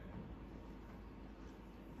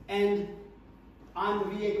 And I'm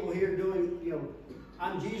the vehicle here doing,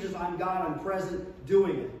 I'm Jesus, I'm God, I'm present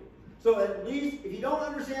doing it. So at least, if you don't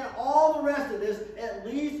understand all the rest of this, at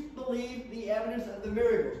least believe the evidence of the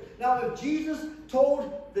miracles. Now, if Jesus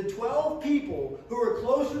told the 12 people who were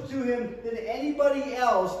closer to him than anybody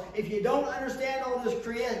else, if you don't understand all this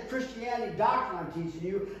Christianity doctrine I'm teaching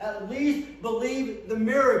you, at least believe the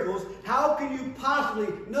miracles. How can you possibly,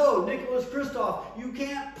 no, Nicholas Kristof, you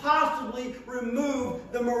can't possibly remove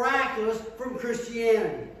the miraculous from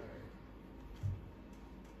Christianity.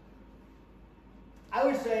 I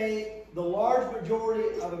would say the large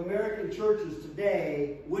majority of American churches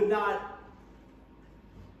today would not,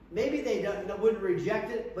 maybe they wouldn't reject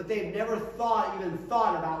it, but they've never even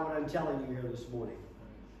thought about what I'm telling you here this morning.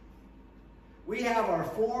 We have our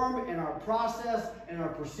form and our process and our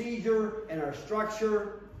procedure and our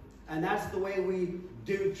structure, and that's the way we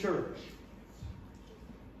do church.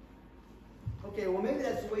 Okay, well maybe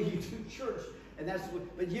that's the way you do church.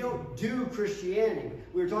 But you don't do Christianity.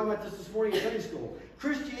 We were talking about this morning in Sunday school.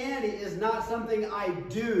 Christianity is not something I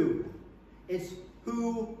do. It's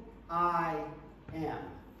who I am.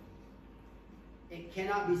 It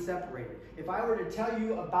cannot be separated. If I were to tell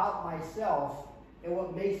you about myself and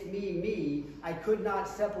what makes me me, I could not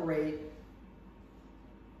separate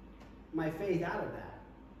my faith out of that.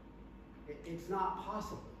 It's not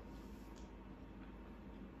possible.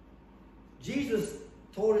 Jesus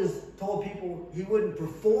told people he wouldn't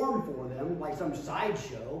perform for them like some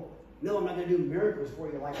sideshow. No, I'm not going to do miracles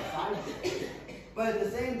for you like a sideshow. But at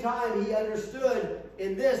the same time, he understood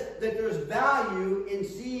in this that there's value in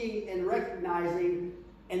seeing and recognizing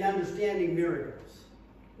and understanding miracles.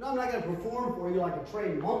 No, I'm not going to perform for you like a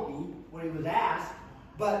trained monkey when he was asked,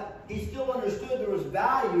 but he still understood there was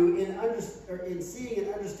value in seeing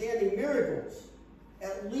and understanding miracles.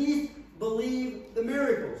 At least believe the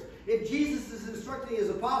miracles. If Jesus is instructing his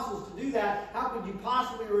apostles to do that, how could you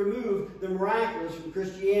possibly remove the miraculous from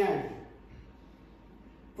Christianity?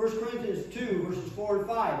 1 Corinthians 2, verses 4 and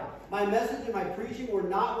 5. My message and my preaching were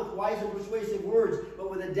not with wise and persuasive words,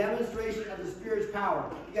 but with a demonstration of the Spirit's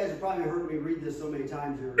power. You guys have probably heard me read this so many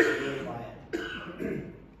times you're going by it.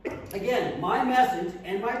 Again, my message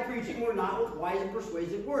and my preaching were not with wise and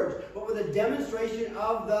persuasive words, but with a demonstration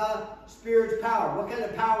of the Spirit's power. What kind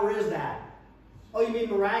of power is that? Oh, you mean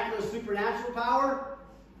miraculous, supernatural power?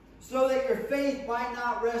 So that your faith might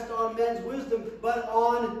not rest on men's wisdom, but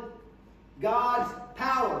on God's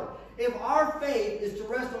power. If our faith is to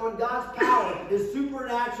rest on God's power, His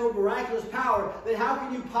supernatural, miraculous power, then how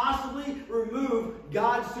can you possibly remove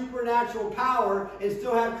God's supernatural power and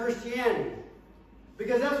still have Christianity?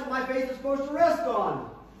 Because that's what my faith is supposed to rest on.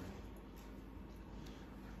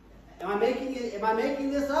 Am I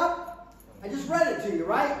making this up? I just read it to you,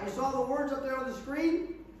 right? You saw the words up there on the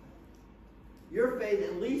screen? Your faith,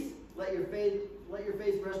 at least let your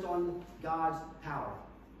faith rest on God's power.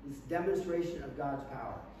 This demonstration of God's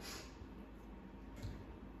power.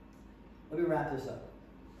 Let me wrap this up.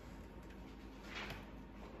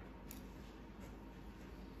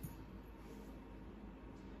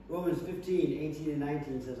 Romans 15, 18 and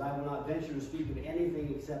 19 says, I will not venture to speak of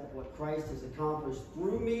anything except what Christ has accomplished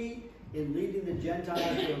through me in leading the Gentiles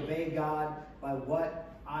to obey God by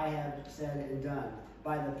what I have said and done.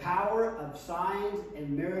 By the power of signs and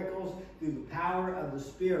miracles through the power of the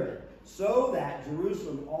Spirit, so that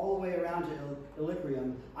Jerusalem all the way around to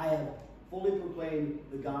Illyricum, I have fully proclaimed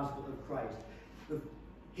the gospel of Christ.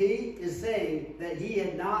 He is saying that he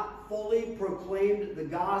had not fully proclaimed the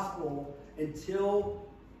gospel until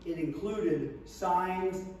it included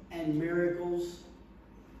signs and miracles.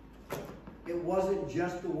 It wasn't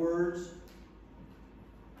just the words.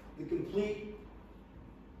 The complete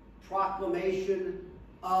proclamation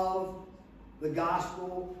of the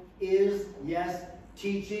gospel is, yes,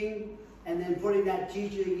 teaching, and then putting that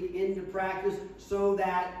teaching into practice so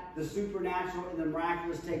that the supernatural and the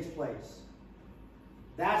miraculous takes place.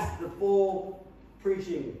 That's the full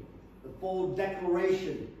preaching, the full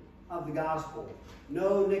declaration of the gospel.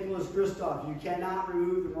 No, Nicholas Kristof, you cannot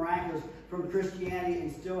remove the miraculous from Christianity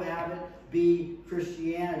and still have it be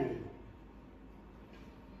Christianity.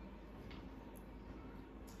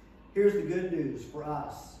 Here's the good news for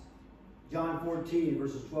us. John 14,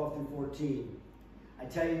 verses 12 through 14. I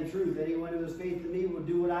tell you the truth, anyone who has faith in me will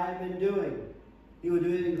do what I have been doing. He will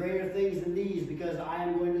do even greater things than these, because I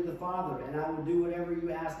am going to the Father, and I will do whatever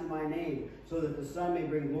you ask in my name, so that the Son may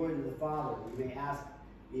bring glory to the Father. You may ask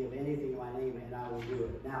me of anything in my name, and I will do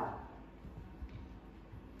it. Now,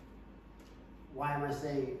 why am I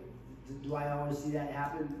saying, do I always see that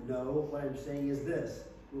happen? No. What I'm saying is this.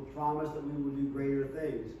 We're promised that we will do greater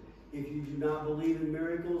things. If you do not believe in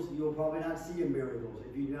miracles, you will probably not see miracles.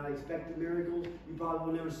 If you do not expect miracles, you probably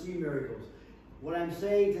will never see miracles. What I'm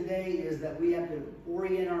saying today is that we have to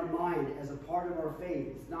orient our mind as a part of our faith.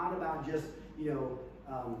 It's not about just,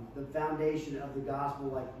 the foundation of the gospel,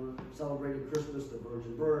 like we're celebrating Christmas, the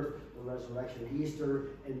virgin birth, the resurrection,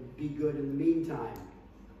 Easter, and be good in the meantime.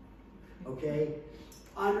 Okay?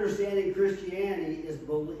 Understanding Christianity is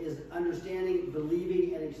understanding,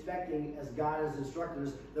 believing, and expecting as God has instructed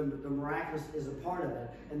us. The miraculous is a part of it.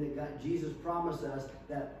 And that Jesus promised us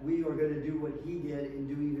that we are going to do what he did and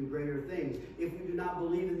do even greater things. If we do not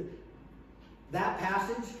believe in that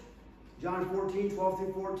passage, John 14, 12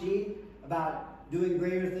 through 14, about doing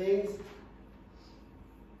greater things,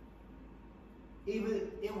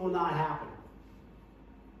 even it will not happen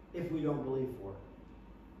if we don't believe for it.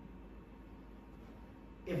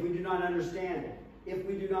 If we do not understand it, if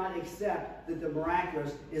we do not accept that the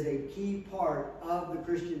miraculous is a key part of the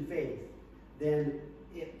Christian faith, then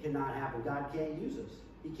it cannot happen. God can't use us.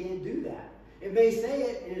 He can't do that. It may say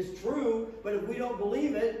it, and it's true, but if we don't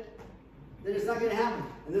believe it, then it's not going to happen.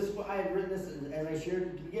 And this is what I had written this, and I shared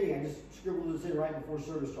at the beginning. I just scribbled this in right before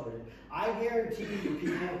service started. I guarantee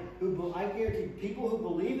people who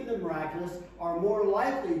believe in the miraculous are more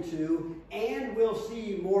likely to and will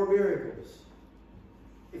see more miracles.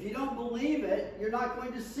 If you don't believe it, you're not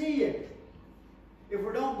going to see it. If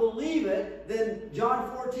we don't believe it, then John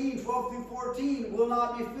 14, 12 through 14 will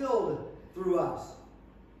not be filled through us.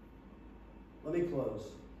 Let me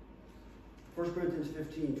close. 1 Corinthians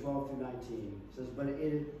 15, 12 through 19 says,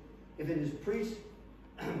 if it is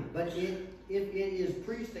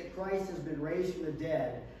preached that Christ has been raised from the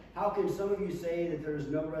dead, how can some of you say that there is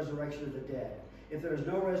no resurrection of the dead? If there is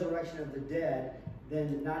no resurrection of the dead,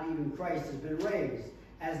 then not even Christ has been raised.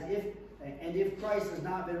 If Christ has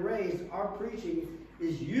not been raised, our preaching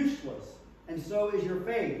is useless, and so is your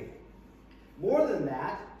faith. More than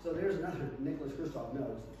that, so there's another Nicholas Kristof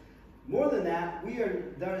notes. More than that, we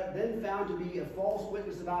are then found to be a false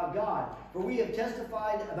witness about God. For we have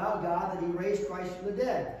testified about God that he raised Christ from the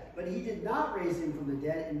dead. But he did not raise him from the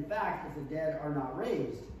dead. In fact, if the dead are not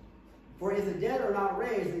raised. For if the dead are not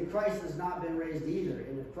raised, then Christ has not been raised either.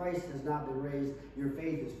 And if Christ has not been raised, your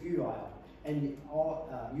faith is futile, and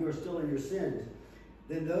you are still in your sins.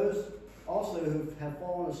 Then those also who have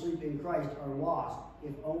fallen asleep in Christ are lost.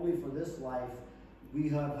 If only for this life we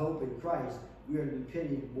have hope in Christ, we are to be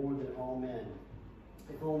pitied more than all men.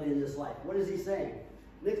 If only in this life. What is he saying?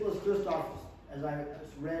 Nicholas Kristof, as I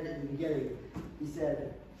read in the beginning, he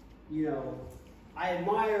said, I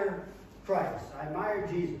admire Christ, I admire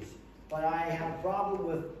Jesus, but I have a problem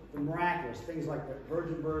with the miraculous, things like the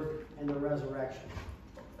virgin birth and the resurrection.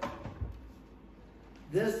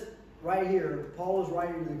 This right here, Paul is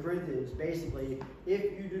writing to the Corinthians, basically, if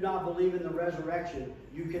you do not believe in the resurrection,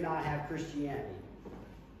 you cannot have Christianity.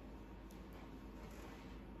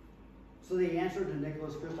 So the answer to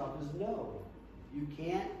Nicholas Kristof is no. You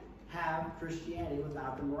can't have Christianity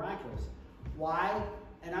without the miraculous. Why?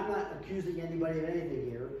 And I'm not accusing anybody of anything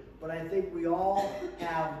here, but I think we all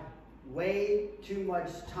have way too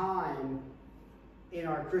much time in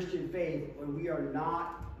our Christian faith when we are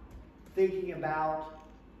not thinking about,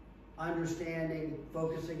 understanding,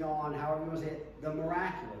 focusing on, however you want to say it, the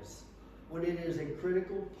miraculous, when it is a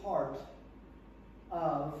critical part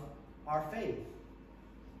of our faith.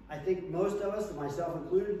 I think most of us, myself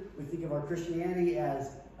included, we think of our Christianity as,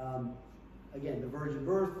 again, the virgin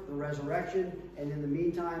birth, the resurrection, and in the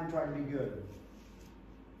meantime, try to be good.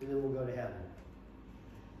 And then we'll go to heaven.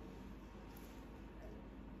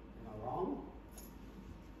 Am I wrong?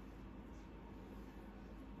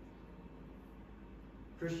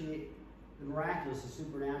 Christianity, the miraculous, the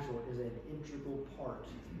supernatural, is an integral part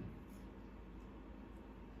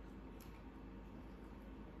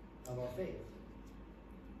of our faith.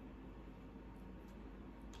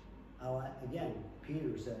 Again,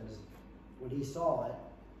 Peter says, when he saw it,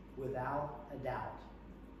 without a doubt,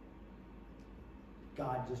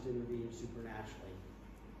 God just intervened supernaturally.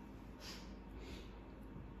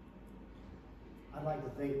 I'd like to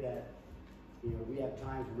think that, we have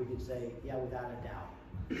times where we can say, yeah, without a doubt.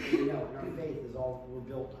 And our faith is all, we're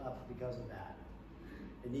built up because of that.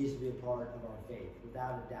 It needs to be a part of our faith,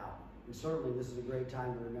 without a doubt. And certainly this is a great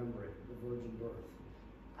time to remember it, the virgin birth.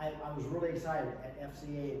 I was really excited at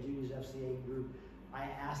FCA, at Judy's FCA group. I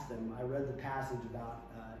asked them, I read the passage about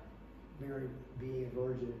Mary being a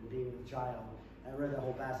virgin and being with a child. I read the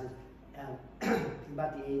whole passage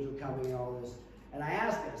about the angel coming and all this. And I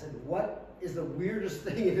asked them, I said, what is the weirdest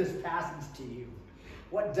thing in this passage to you?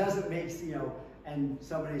 What doesn't make sense? And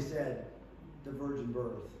somebody said, the virgin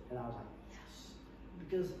birth. And I was like, yes.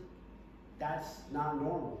 Because that's not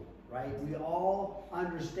normal, right? We all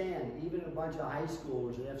understand, even a bunch of high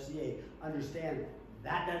schoolers at FCA understand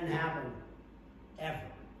that doesn't happen ever.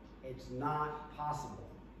 It's not possible,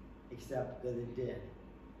 except that it did.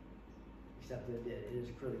 Except that it did. It is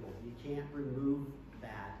critical. You can't remove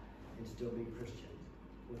that and still be Christian.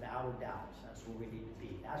 Without a doubt. That's where we need to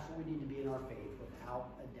be. That's where we need to be in our faith,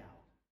 without a doubt.